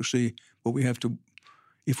democracy, but we have to,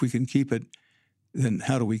 if we can keep it, then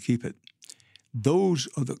how do we keep it? Those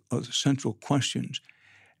are the central questions.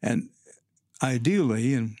 And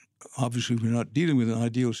ideally, and obviously we're not dealing with an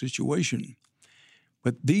ideal situation,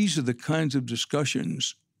 but these are the kinds of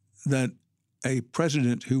discussions that a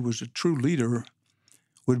president who was a true leader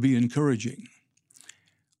would be encouraging.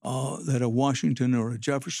 That a Washington or a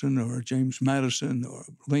Jefferson or a James Madison or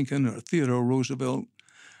Lincoln or Theodore Roosevelt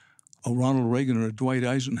or Ronald Reagan or Dwight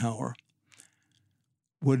Eisenhower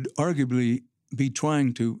would arguably be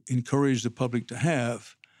trying to encourage the public to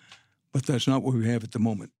have, but that's not what we have at the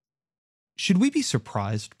moment. Should we be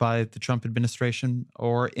surprised by the Trump administration?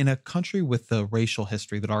 Or in a country with the racial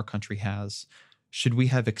history that our country has, should we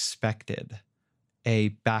have expected a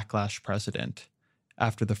backlash president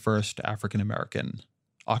after the first African-American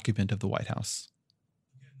occupant of the White House?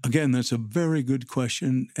 Again, that's a very good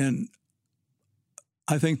question. And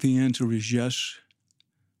I think the answer is yes,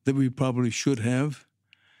 that we probably should have.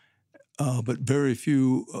 But very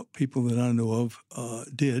few people that I know of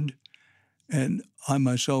did. And I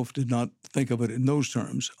myself did not think of it in those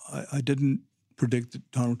terms. I didn't predict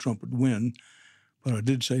that Donald Trump would win, but I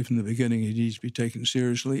did say from the beginning he needs to be taken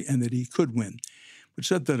seriously and that he could win. But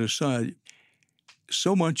set that aside,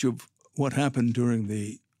 so much of what happened during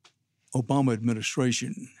the Obama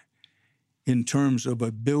administration in terms of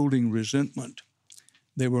a building resentment,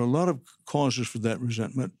 there were a lot of causes for that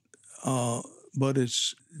resentment, but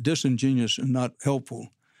it's disingenuous and not helpful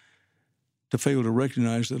to fail to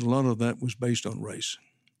recognize that a lot of that was based on race.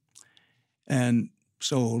 And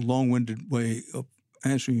so a long-winded way of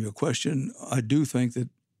answering your question, I do think that,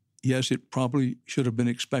 yes, it probably should have been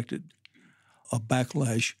expected, a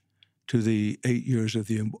backlash to the 8 years of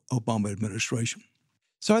the Obama administration.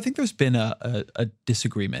 So I think there's been a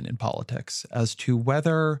disagreement in politics as to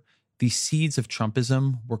whether the seeds of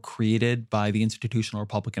Trumpism were created by the institutional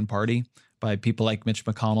Republican Party, by people like Mitch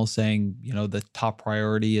McConnell saying, the top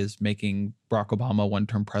priority is making Barack Obama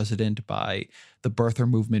one-term president, by the birther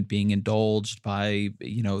movement being indulged, by,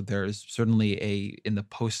 there's certainly in the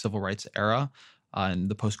post-civil rights era, in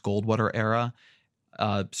the post-Goldwater era,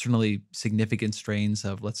 certainly significant strains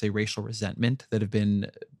of, let's say, racial resentment that have been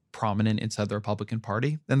prominent inside the Republican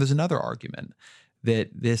Party. And there's another argument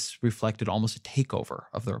that this reflected almost a takeover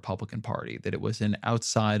of the Republican Party, that it was an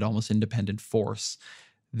outside, almost independent force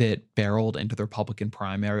that barreled into the Republican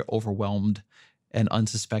primary, overwhelmed an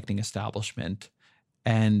unsuspecting establishment,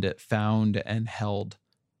 and found and held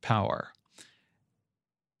power.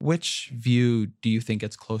 Which view do you think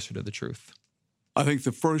gets closer to the truth? I think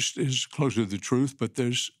the first is closer to the truth, but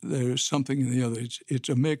there's something in the other. It's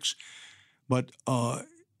a mix, but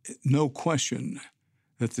no question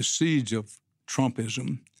that the seeds of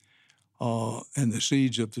Trumpism and the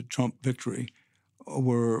seeds of the Trump victory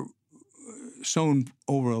were sown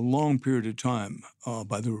over a long period of time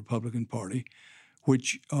by the Republican Party,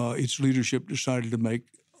 which its leadership decided to make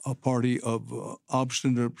a party of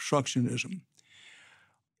obstinate obstructionism.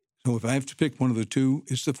 So if I have to pick one of the two,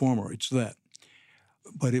 it's the former, it's that.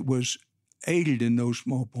 But it was aided in no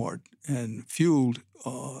small part and fueled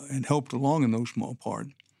and helped along in no small part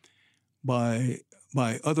by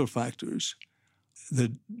other factors.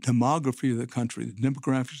 The demography of the country, the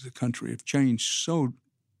demographics of the country have changed so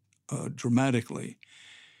dramatically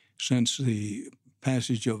since the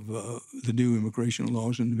passage of the new immigration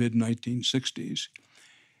laws in the mid-1960s.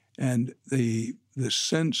 And the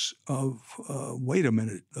sense of, wait a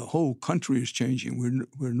minute, the whole country is changing.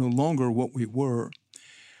 We're no longer what we were,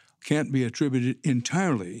 can't be attributed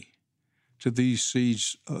entirely to these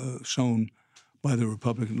seeds sown by the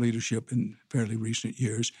Republican leadership in fairly recent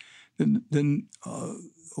years. Then the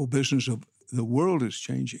whole business of the world is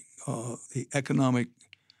changing. The economic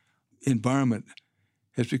environment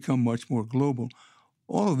has become much more global.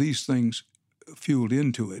 All of these things fueled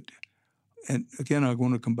into it. And again, I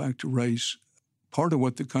want to come back to race. Part of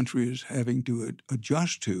what the country is having to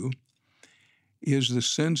adjust to is the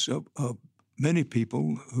sense of many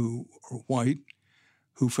people who are white,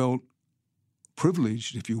 who felt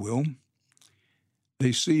privileged, if you will.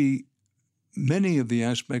 They see many of the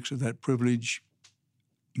aspects of that privilege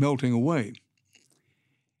melting away.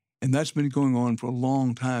 And that's been going on for a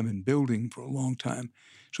long time and building for a long time.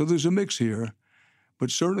 So there's a mix here,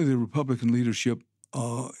 but certainly the Republican leadership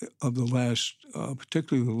of the last,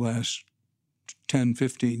 particularly the last 10,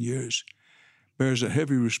 15 years, bears a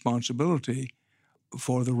heavy responsibility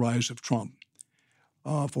for the rise of Trump,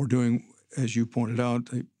 for doing, as you pointed out,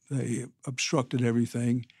 they obstructed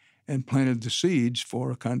everything and planted the seeds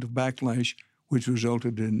for a kind of backlash, which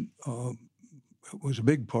resulted in was a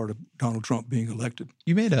big part of Donald Trump being elected.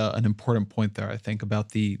 You made an important point there, I think, about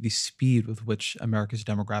the speed with which America's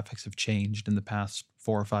demographics have changed in the past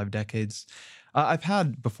 4 or 5 decades. I've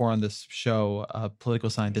had before on this show a political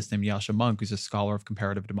scientist named Yascha Mounk, who's a scholar of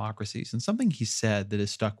comparative democracies. And something he said that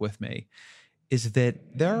has stuck with me is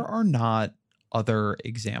that there are not other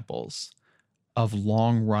examples of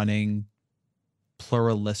long-running,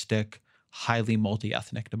 pluralistic, highly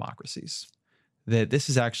multi-ethnic democracies. That this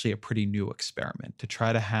is actually a pretty new experiment to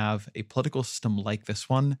try to have a political system like this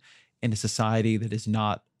one in a society that is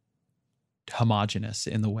not homogenous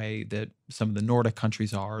in the way that some of the Nordic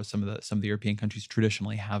countries are, some of the European countries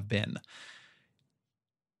traditionally have been.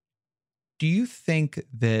 Do you think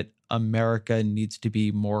that America needs to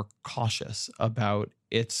be more cautious about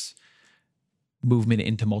its movement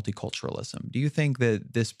into multiculturalism? Do you think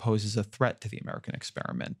that this poses a threat to the American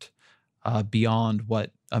experiment beyond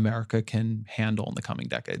what America can handle in the coming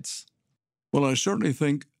decades? Well, I certainly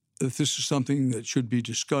think that this is something that should be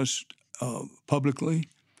discussed publicly.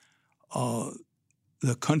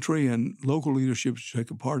 The country and local leadership should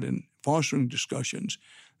take a part in fostering discussions.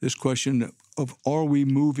 This question of, are we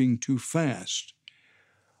moving too fast?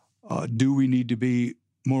 Do we need to be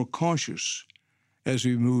more cautious as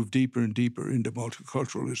we move deeper and deeper into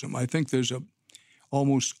multiculturalism? I think there's a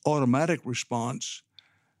almost automatic response,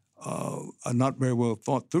 a not very well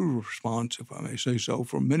thought through response, if I may say so,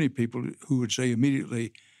 from many people who would say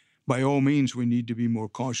immediately, by all means, we need to be more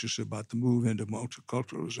cautious about the move into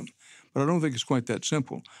multiculturalism. But I don't think it's quite that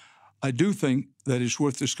simple. I do think that it's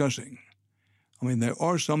worth discussing. I mean, there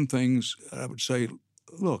are some things that I would say,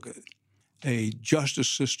 look, a justice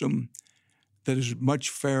system that is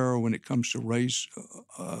much fairer when it comes to race,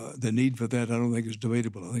 the need for that, I don't think is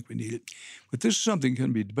debatable. I think we need it. But this is something that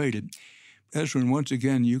can be debated. Ezra, once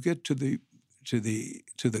again, you get to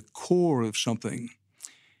the core of something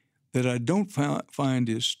that I don't find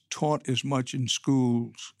is taught as much in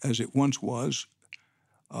schools as it once was,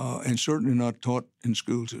 and certainly not taught in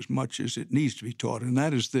schools as much as it needs to be taught, and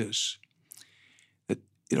that is this, that,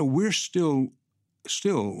 we're still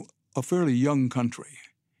a fairly young country.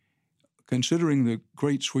 Considering the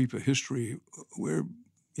great sweep of history, we're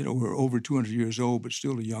over 200 years old, but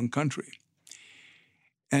still a young country.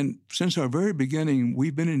 And since our very beginning,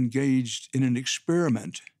 we've been engaged in an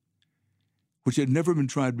experiment which had never been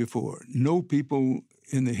tried before. No people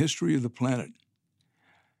in the history of the planet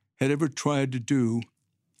had ever tried to do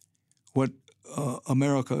what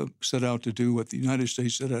America set out to do, what the United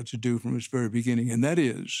States set out to do from its very beginning, and that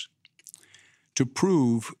is to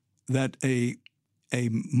prove that a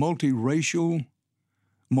multiracial,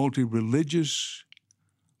 multi-religious,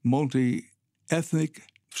 multi-ethnic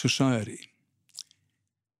society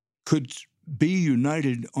could be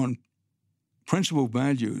united on principal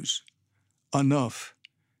values enough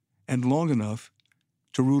and long enough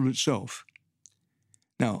to rule itself.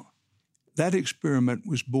 Now, that experiment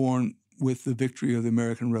was born with the victory of the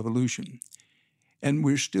American Revolution. And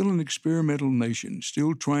we're still an experimental nation,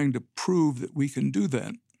 still trying to prove that we can do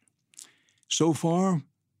that. So far,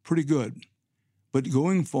 pretty good. But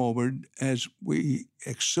going forward, as we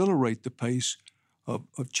accelerate the pace of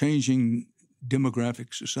changing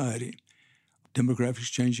demographic society,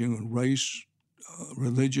 demographics changing on race,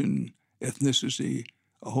 religion, ethnicity,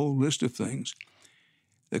 a whole list of things,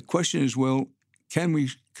 the question is, well, can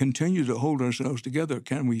we continue to hold ourselves together?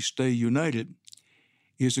 Can we stay united?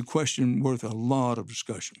 Is a question worth a lot of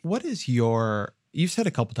discussion. You've said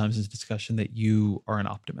a couple times in this discussion that you are an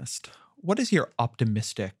optimist. What is your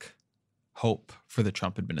optimistic hope for the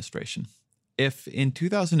Trump administration? If in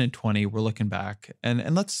 2020 we're looking back,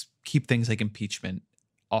 and let's keep things like impeachment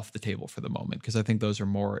off the table for the moment, because I think those are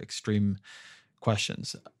more extreme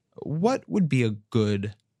questions. What would be a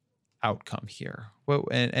good outcome here,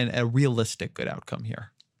 and a realistic good outcome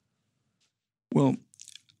here? Well,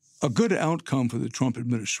 a good outcome for the Trump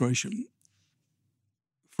administration,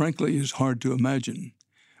 frankly, is hard to imagine.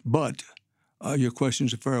 But your question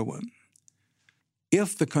is a fair one.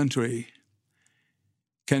 If the country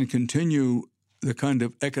can continue the kind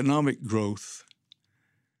of economic growth,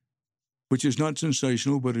 which is not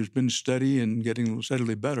sensational, but has been steady and getting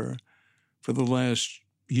steadily better for the last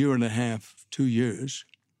year and a half, 2 years,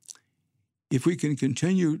 if we can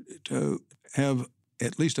continue to have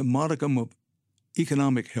at least a modicum of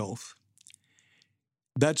economic health,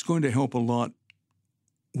 that's going to help a lot,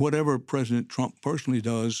 whatever President Trump personally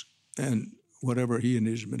does and whatever he and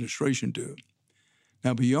his administration do.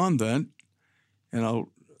 Now, beyond that, and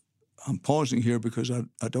I'm pausing here because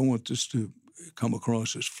I don't want this to come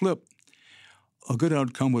across as flip, a good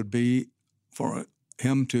outcome would be for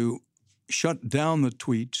him to shut down the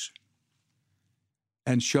tweets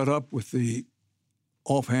and shut up with the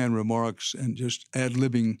offhand remarks and just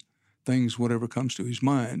ad-libbing things, whatever comes to his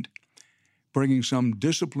mind, bringing some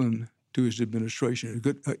discipline to his administration.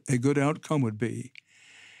 A good outcome would be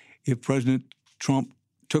if President Trump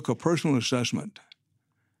took a personal assessment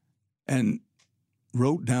and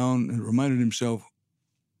wrote down and reminded himself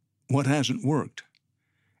what hasn't worked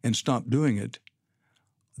and stopped doing it.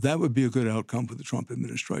 That would be a good outcome for the Trump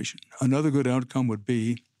administration. Another good outcome would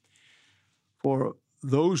be for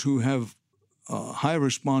those who have high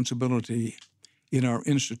responsibility in our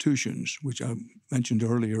institutions, which I mentioned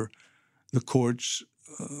earlier, the courts,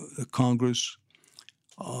 the Congress,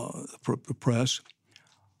 the press,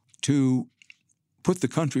 to put the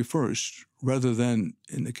country first rather than,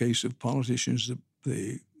 in the case of politicians,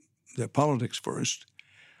 their politics first,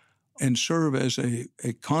 and serve as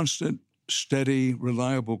a constant, steady,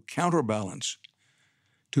 reliable counterbalance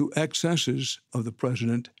to excesses of the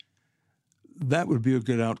president. That would be a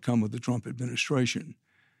good outcome of the Trump administration.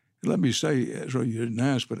 Let me say, Ezra, you didn't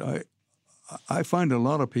ask, but I find a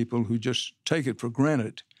lot of people who just take it for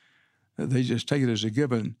granted, they just take it as a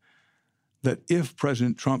given, that if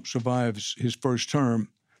President Trump survives his first term,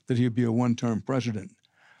 that he'll be a one-term president.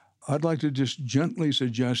 I'd like to just gently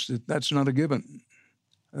suggest that that's not a given.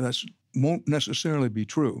 That won't necessarily be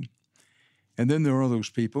true. And then there are those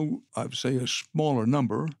people, I'd say a smaller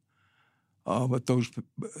number, but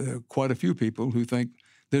quite a few people who think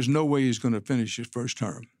there's no way he's going to finish his first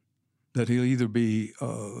term, that he'll either be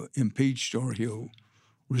impeached or he'll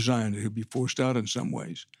resign, he'll be forced out in some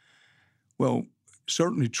ways. Well,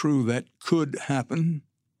 certainly true, that could happen,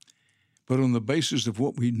 but on the basis of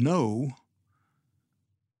what we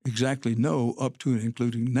exactly know up to and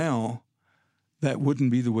including now, that wouldn't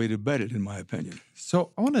be the way to bet it, in my opinion.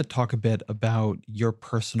 So I want to talk a bit about your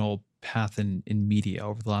personal path in media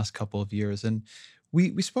over the last couple of years. And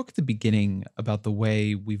We spoke at the beginning about the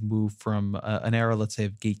way we've moved from an era, let's say,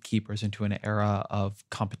 of gatekeepers into an era of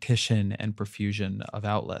competition and profusion of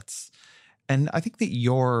outlets. And I think that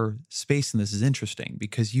your space in this is interesting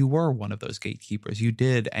because you were one of those gatekeepers. You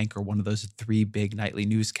did anchor one of those 3 big nightly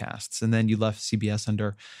newscasts, and then you left CBS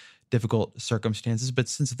under difficult circumstances. But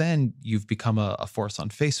since then, you've become a force on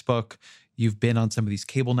Facebook. You've been on some of these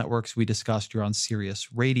cable networks we discussed. You're on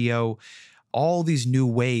Sirius Radio. All these new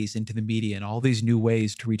ways into the media and all these new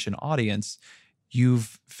ways to reach an audience,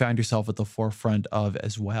 you've found yourself at the forefront of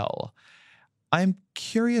as well. I'm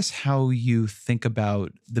curious how you think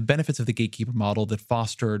about the benefits of the gatekeeper model that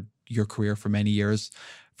fostered your career for many years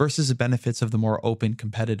versus the benefits of the more open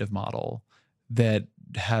competitive model that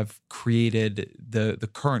have created the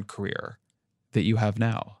current career that you have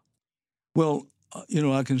now. Well,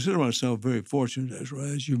 I consider myself very fortunate, Ezra.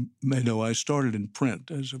 As you may know, I started in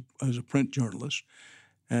print as a print journalist,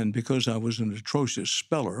 and because I was an atrocious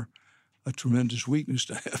speller, a tremendous weakness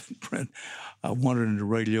to have in print, I wandered into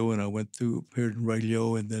radio, and I appeared in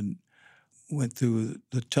radio, and then went through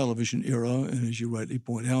the television era. And as you rightly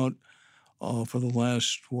point out, for the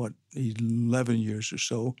last 11 years or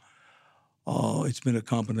so, it's been a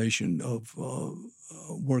combination of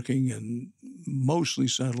working in mostly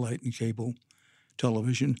satellite and cable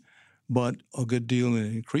television, but a good deal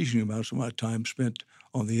and increasing amounts of my time spent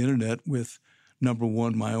on the internet with, number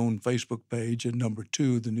one, my own Facebook page, and number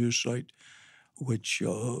two, the news site which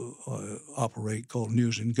I operate called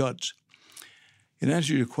News and Guts. In answer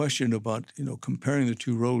to your question about comparing the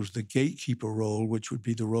two roles, the gatekeeper role, which would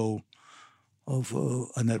be the role of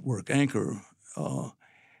a network anchor,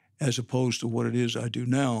 as opposed to what it is I do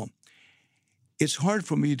now, it's hard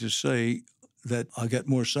for me to say that I get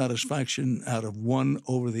more satisfaction out of one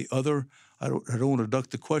over the other. I don't want to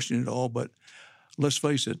duck the question at all, but let's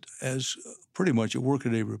face it, as pretty much a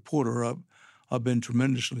workaday reporter, I've been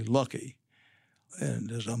tremendously lucky,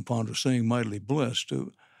 and as I'm fond of saying, mightily blessed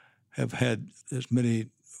to have had as many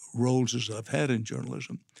roles as I've had in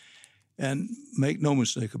journalism. And make no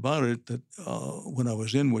mistake about it, that when I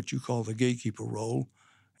was in what you call the gatekeeper role,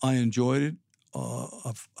 I enjoyed it.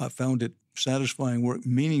 I found it satisfying work,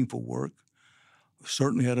 meaningful work.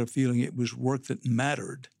 Certainly had a feeling it was work that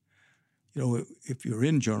mattered. If you're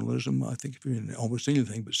in journalism, I think if you're in almost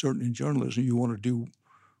anything, but certainly in journalism, you want to do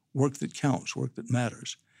work that counts, work that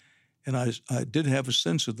matters. And I did have a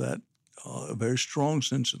sense of that, a very strong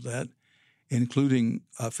sense of that, including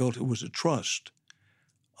I felt it was a trust.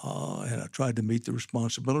 And I tried to meet the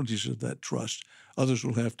responsibilities of that trust. Others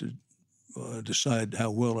will have to decide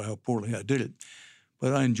how well or how poorly I did it.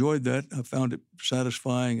 But I enjoyed that. I found it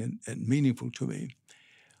satisfying and meaningful to me.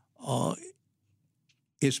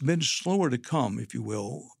 It's been slower to come, if you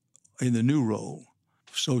will, in the new role,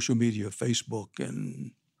 social media, Facebook,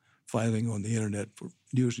 and filing on the internet for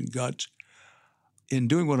News and Guts. In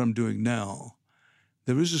doing what I'm doing now,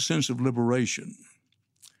 there is a sense of liberation.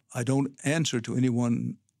 I don't answer to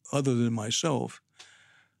anyone other than myself,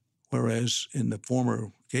 whereas in the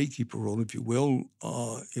former gatekeeper role, if you will,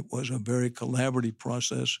 it was a very collaborative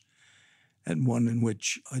process and one in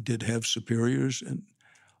which I did have superiors. And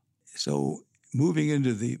so moving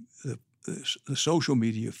into the social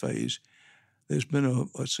media phase, there's been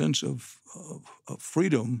a sense of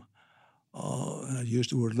freedom, and I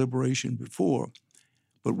used the word liberation before.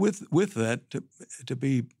 But with that, to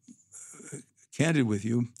be candid with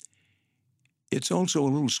you, it's also a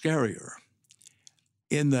little scarier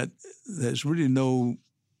in that there's really no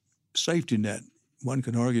safety net. One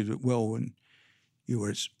can argue that, well, when you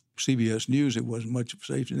were at CBS News, it wasn't much of a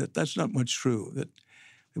safety net. That's not much true. That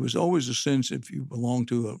there was always a sense, if you belonged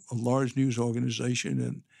to a large news organization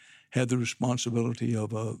and had the responsibility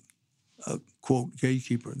of a quote,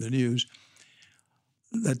 gatekeeper in the news,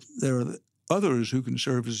 that there are others who can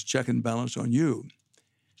serve as a check and balance on you.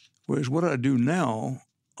 Whereas what I do now,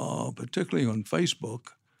 particularly on Facebook,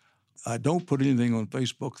 I don't put anything on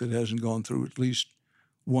Facebook that hasn't gone through at least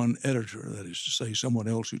one editor, that is to say, someone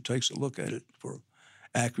else who takes a look at it for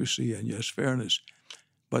accuracy and, yes, fairness.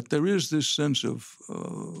 But there is this sense of,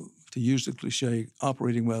 to use the cliche,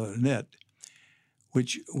 operating without a net,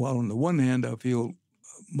 which, while on the one hand I feel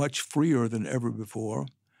much freer than ever before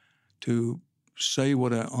to say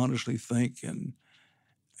what I honestly think and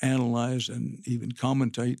analyze and even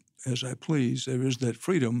commentate as I please, there is that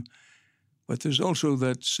freedom. But there's also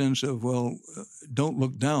that sense of, well, don't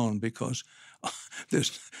look down because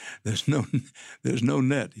there's no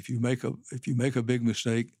net. If you make a big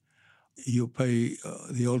mistake, you'll pay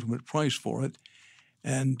the ultimate price for it.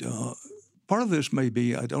 And part of this may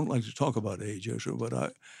be, I don't like to talk about age, Ezra,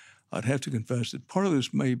 but I'd have to confess that part of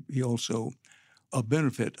this may be also a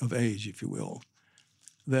benefit of age, if you will.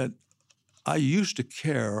 that I used to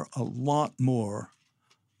care a lot more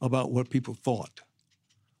about what people thought.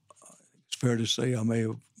 It's fair to say I may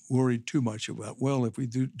have worried too much about, well, if we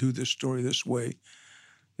do this story this way,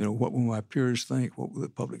 what will my peers think? What will the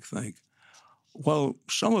public think? Well,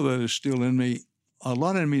 some of that is still in me. A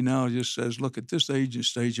lot in me now just says, look, at this age and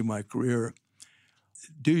stage of my career,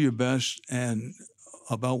 do your best, and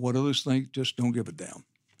about what others think, just don't give a damn.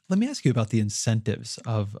 Let me ask you about the incentives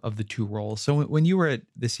of the two roles. So when you were at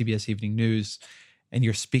the CBS Evening News and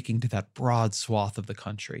you're speaking to that broad swath of the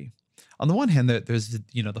country, on the one hand, there's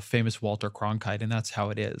the famous Walter Cronkite, and that's how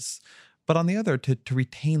it is. But on the other, to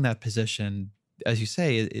retain that position, as you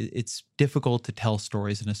say, it's difficult to tell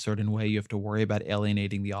stories in a certain way. You have to worry about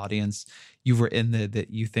alienating the audience. You were in that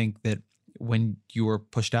you think that when you were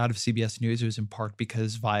pushed out of CBS News, it was in part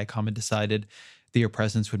because Viacom had decided that your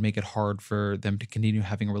presence would make it hard for them to continue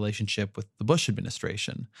having a relationship with the Bush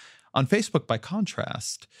administration. On Facebook, by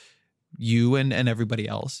contrast, you and everybody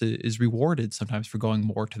else is rewarded sometimes for going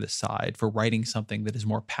more to the side, for writing something that is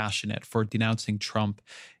more passionate, for denouncing Trump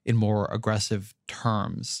in more aggressive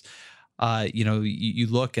terms. You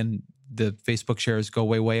look and the Facebook shares go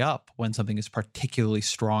way, way up when something is particularly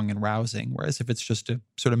strong and rousing. Whereas if it's just a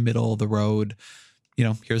sort of middle of the road,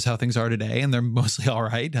 here's how things are today, and they're mostly all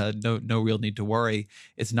right, no real need to worry,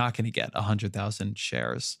 it's not going to get 100,000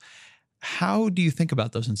 shares. How do you think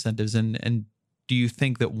about those incentives, and do you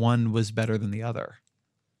think that one was better than the other?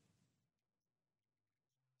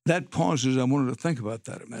 That pauses, I wanted to think about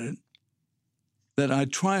that a minute, that I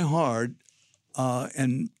try hard,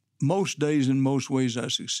 and most days in most ways I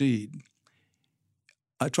succeed.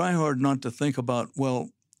 I try hard not to think about, well,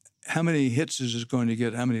 how many hits is this going to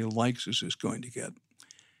get? How many likes is this going to get?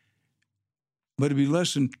 But it'd be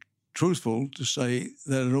less than truthful to say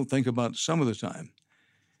that I don't think about it some of the time,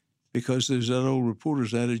 because there's that old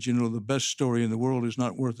reporter's adage, the best story in the world is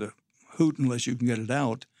not worth a hoot unless you can get it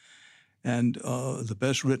out. And the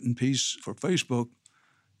best written piece for Facebook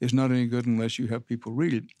is not any good unless you have people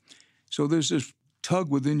read it. So there's this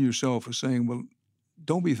tug within yourself of saying, well,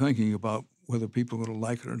 don't be thinking about whether people are going to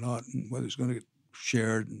like it or not and whether it's going to get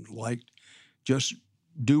shared and liked. Just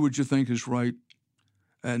do what you think is right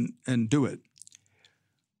and do it.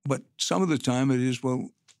 But some of the time it is, well,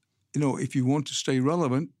 if you want to stay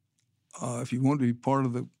relevant, if you want to be part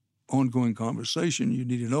of the ongoing conversation, you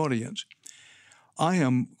need an audience. I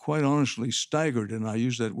am quite honestly staggered, and I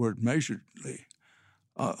use that word measuredly.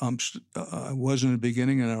 I was in the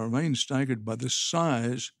beginning, and I remain staggered by the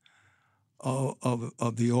size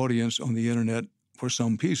of the audience on the internet for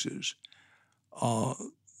some pieces.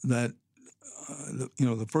 The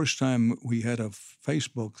first time we had a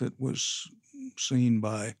Facebook that was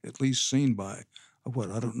at least seen by,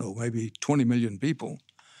 maybe 20 million people.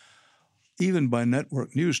 Even by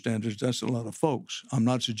network news standards, that's a lot of folks. I'm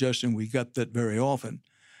not suggesting we get that very often,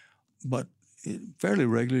 but fairly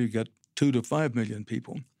regularly you get 2 to 5 million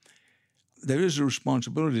people. There is a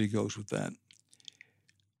responsibility that goes with that.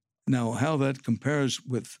 Now, how that compares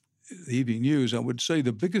with the evening news, I would say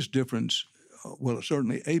the biggest difference,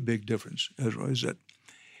 certainly a big difference, Ezra, is that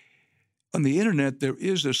on the internet there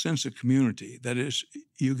is a sense of community. That is,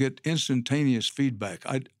 you get instantaneous feedback.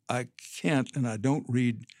 I can't and I don't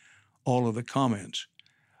read all of the comments,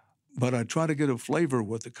 but I try to get a flavor of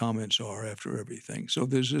what the comments are after everything. So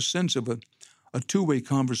there's this sense of a two-way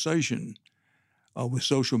conversation with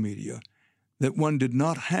social media that one did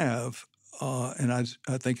not have, and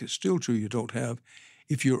I think it's still true you don't have,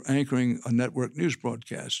 if you're anchoring a network news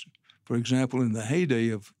broadcast. For example, in the heyday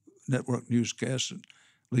of network newscasts, at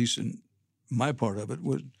least in my part of it,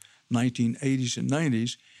 was 1980s and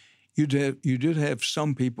 90s, you did have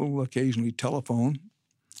some people occasionally telephone.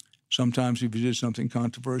 Sometimes if you did something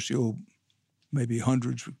controversial, maybe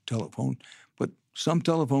hundreds would telephone. But some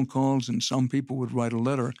telephone calls and some people would write a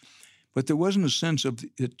letter. But there wasn't a sense of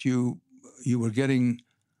that you were getting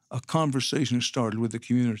a conversation started with the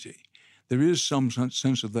community. There is some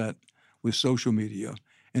sense of that with social media,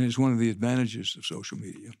 and it's one of the advantages of social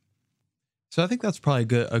media. So I think that's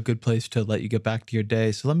probably a good place to let you get back to your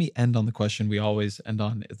day. So let me end on the question we always end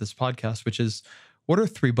on at this podcast, which is, what are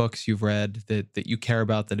 3 books you've read that you care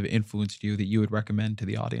about, that have influenced you, that you would recommend to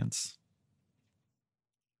the audience?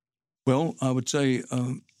 Well, I would say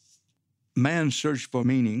Man's Search for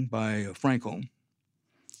Meaning by Frankl.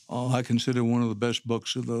 I consider one of the best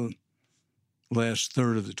books of the last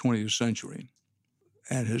third of the 20th century,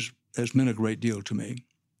 and has meant a great deal to me.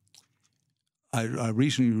 I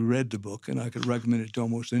recently read the book, and I could recommend it to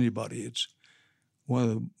almost anybody. It's one of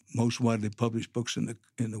the most widely published books in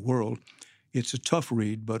the world. It's a tough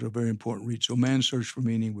read, but a very important read. So Man's Search for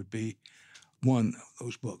Meaning would be one of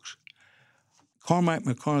those books. Cormac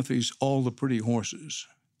McCarthy's All the Pretty Horses,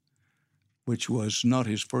 which was not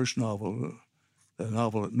his first novel. The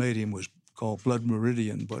novel that made him was called Blood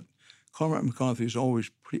Meridian, but Cormac McCarthy's All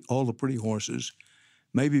the Pretty Horses,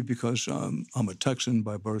 maybe because I'm a Texan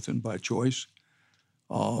by birth and by choice,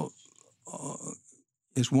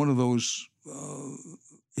 is one of those,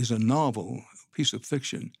 is a novel, a piece of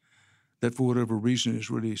fiction that for whatever reason is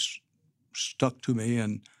really stuck to me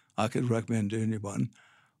and I could recommend to anyone.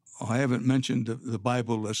 I haven't mentioned the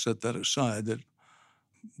Bible. Let's set that aside. That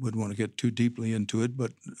wouldn't want to get too deeply into it,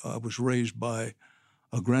 but I was raised by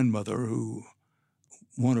a grandmother who,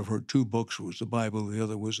 one of her 2 books was the Bible, the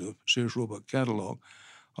other was a Sears Roebuck catalog,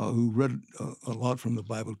 who read a lot from the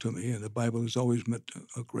Bible to me, and the Bible has always meant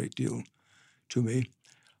a great deal to me.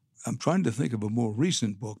 I'm trying to think of a more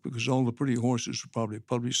recent book because All the Pretty Horses were probably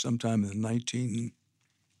published sometime in the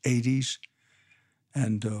 1980s.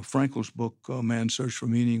 And Frankel's book, Man's Search for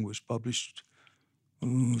Meaning, was published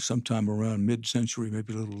sometime around mid-century,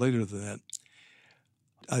 maybe a little later than that.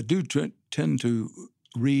 I do tend to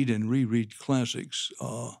read and reread classics.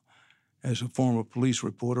 As a former police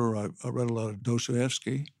reporter, I read a lot of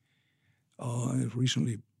Dostoevsky. I've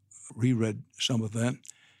recently reread some of that.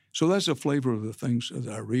 So that's a flavor of the things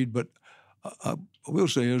that I read. But I will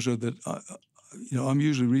say, Ezra, that I'm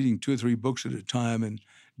usually reading 2 or 3 books at a time and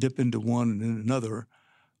dip into one and then another.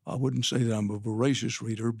 I wouldn't say that I'm a voracious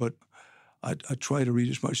reader, but I try to read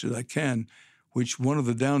as much as I can, which one of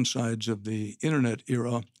the downsides of the internet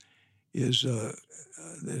era is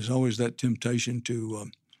there's always that temptation to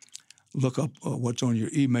look up what's on your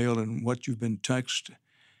email and what you've been texted.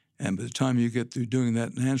 And by the time you get through doing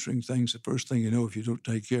that and answering things, the first thing you know, if you don't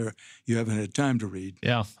take care, you haven't had time to read.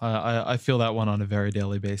 Yeah, I feel that one on a very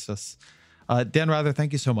daily basis. Dan Rather,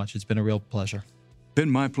 thank you so much. It's been a real pleasure. Been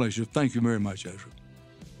my pleasure. Thank you very much, Ezra.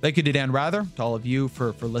 Thank you to Dan Rather, to all of you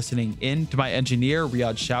for listening in, to my engineer,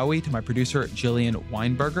 Riyadh Shawi, to my producer, Jillian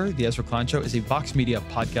Weinberger. The Ezra Klein Show is a Vox Media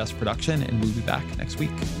podcast production, and we'll be back next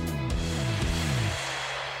week.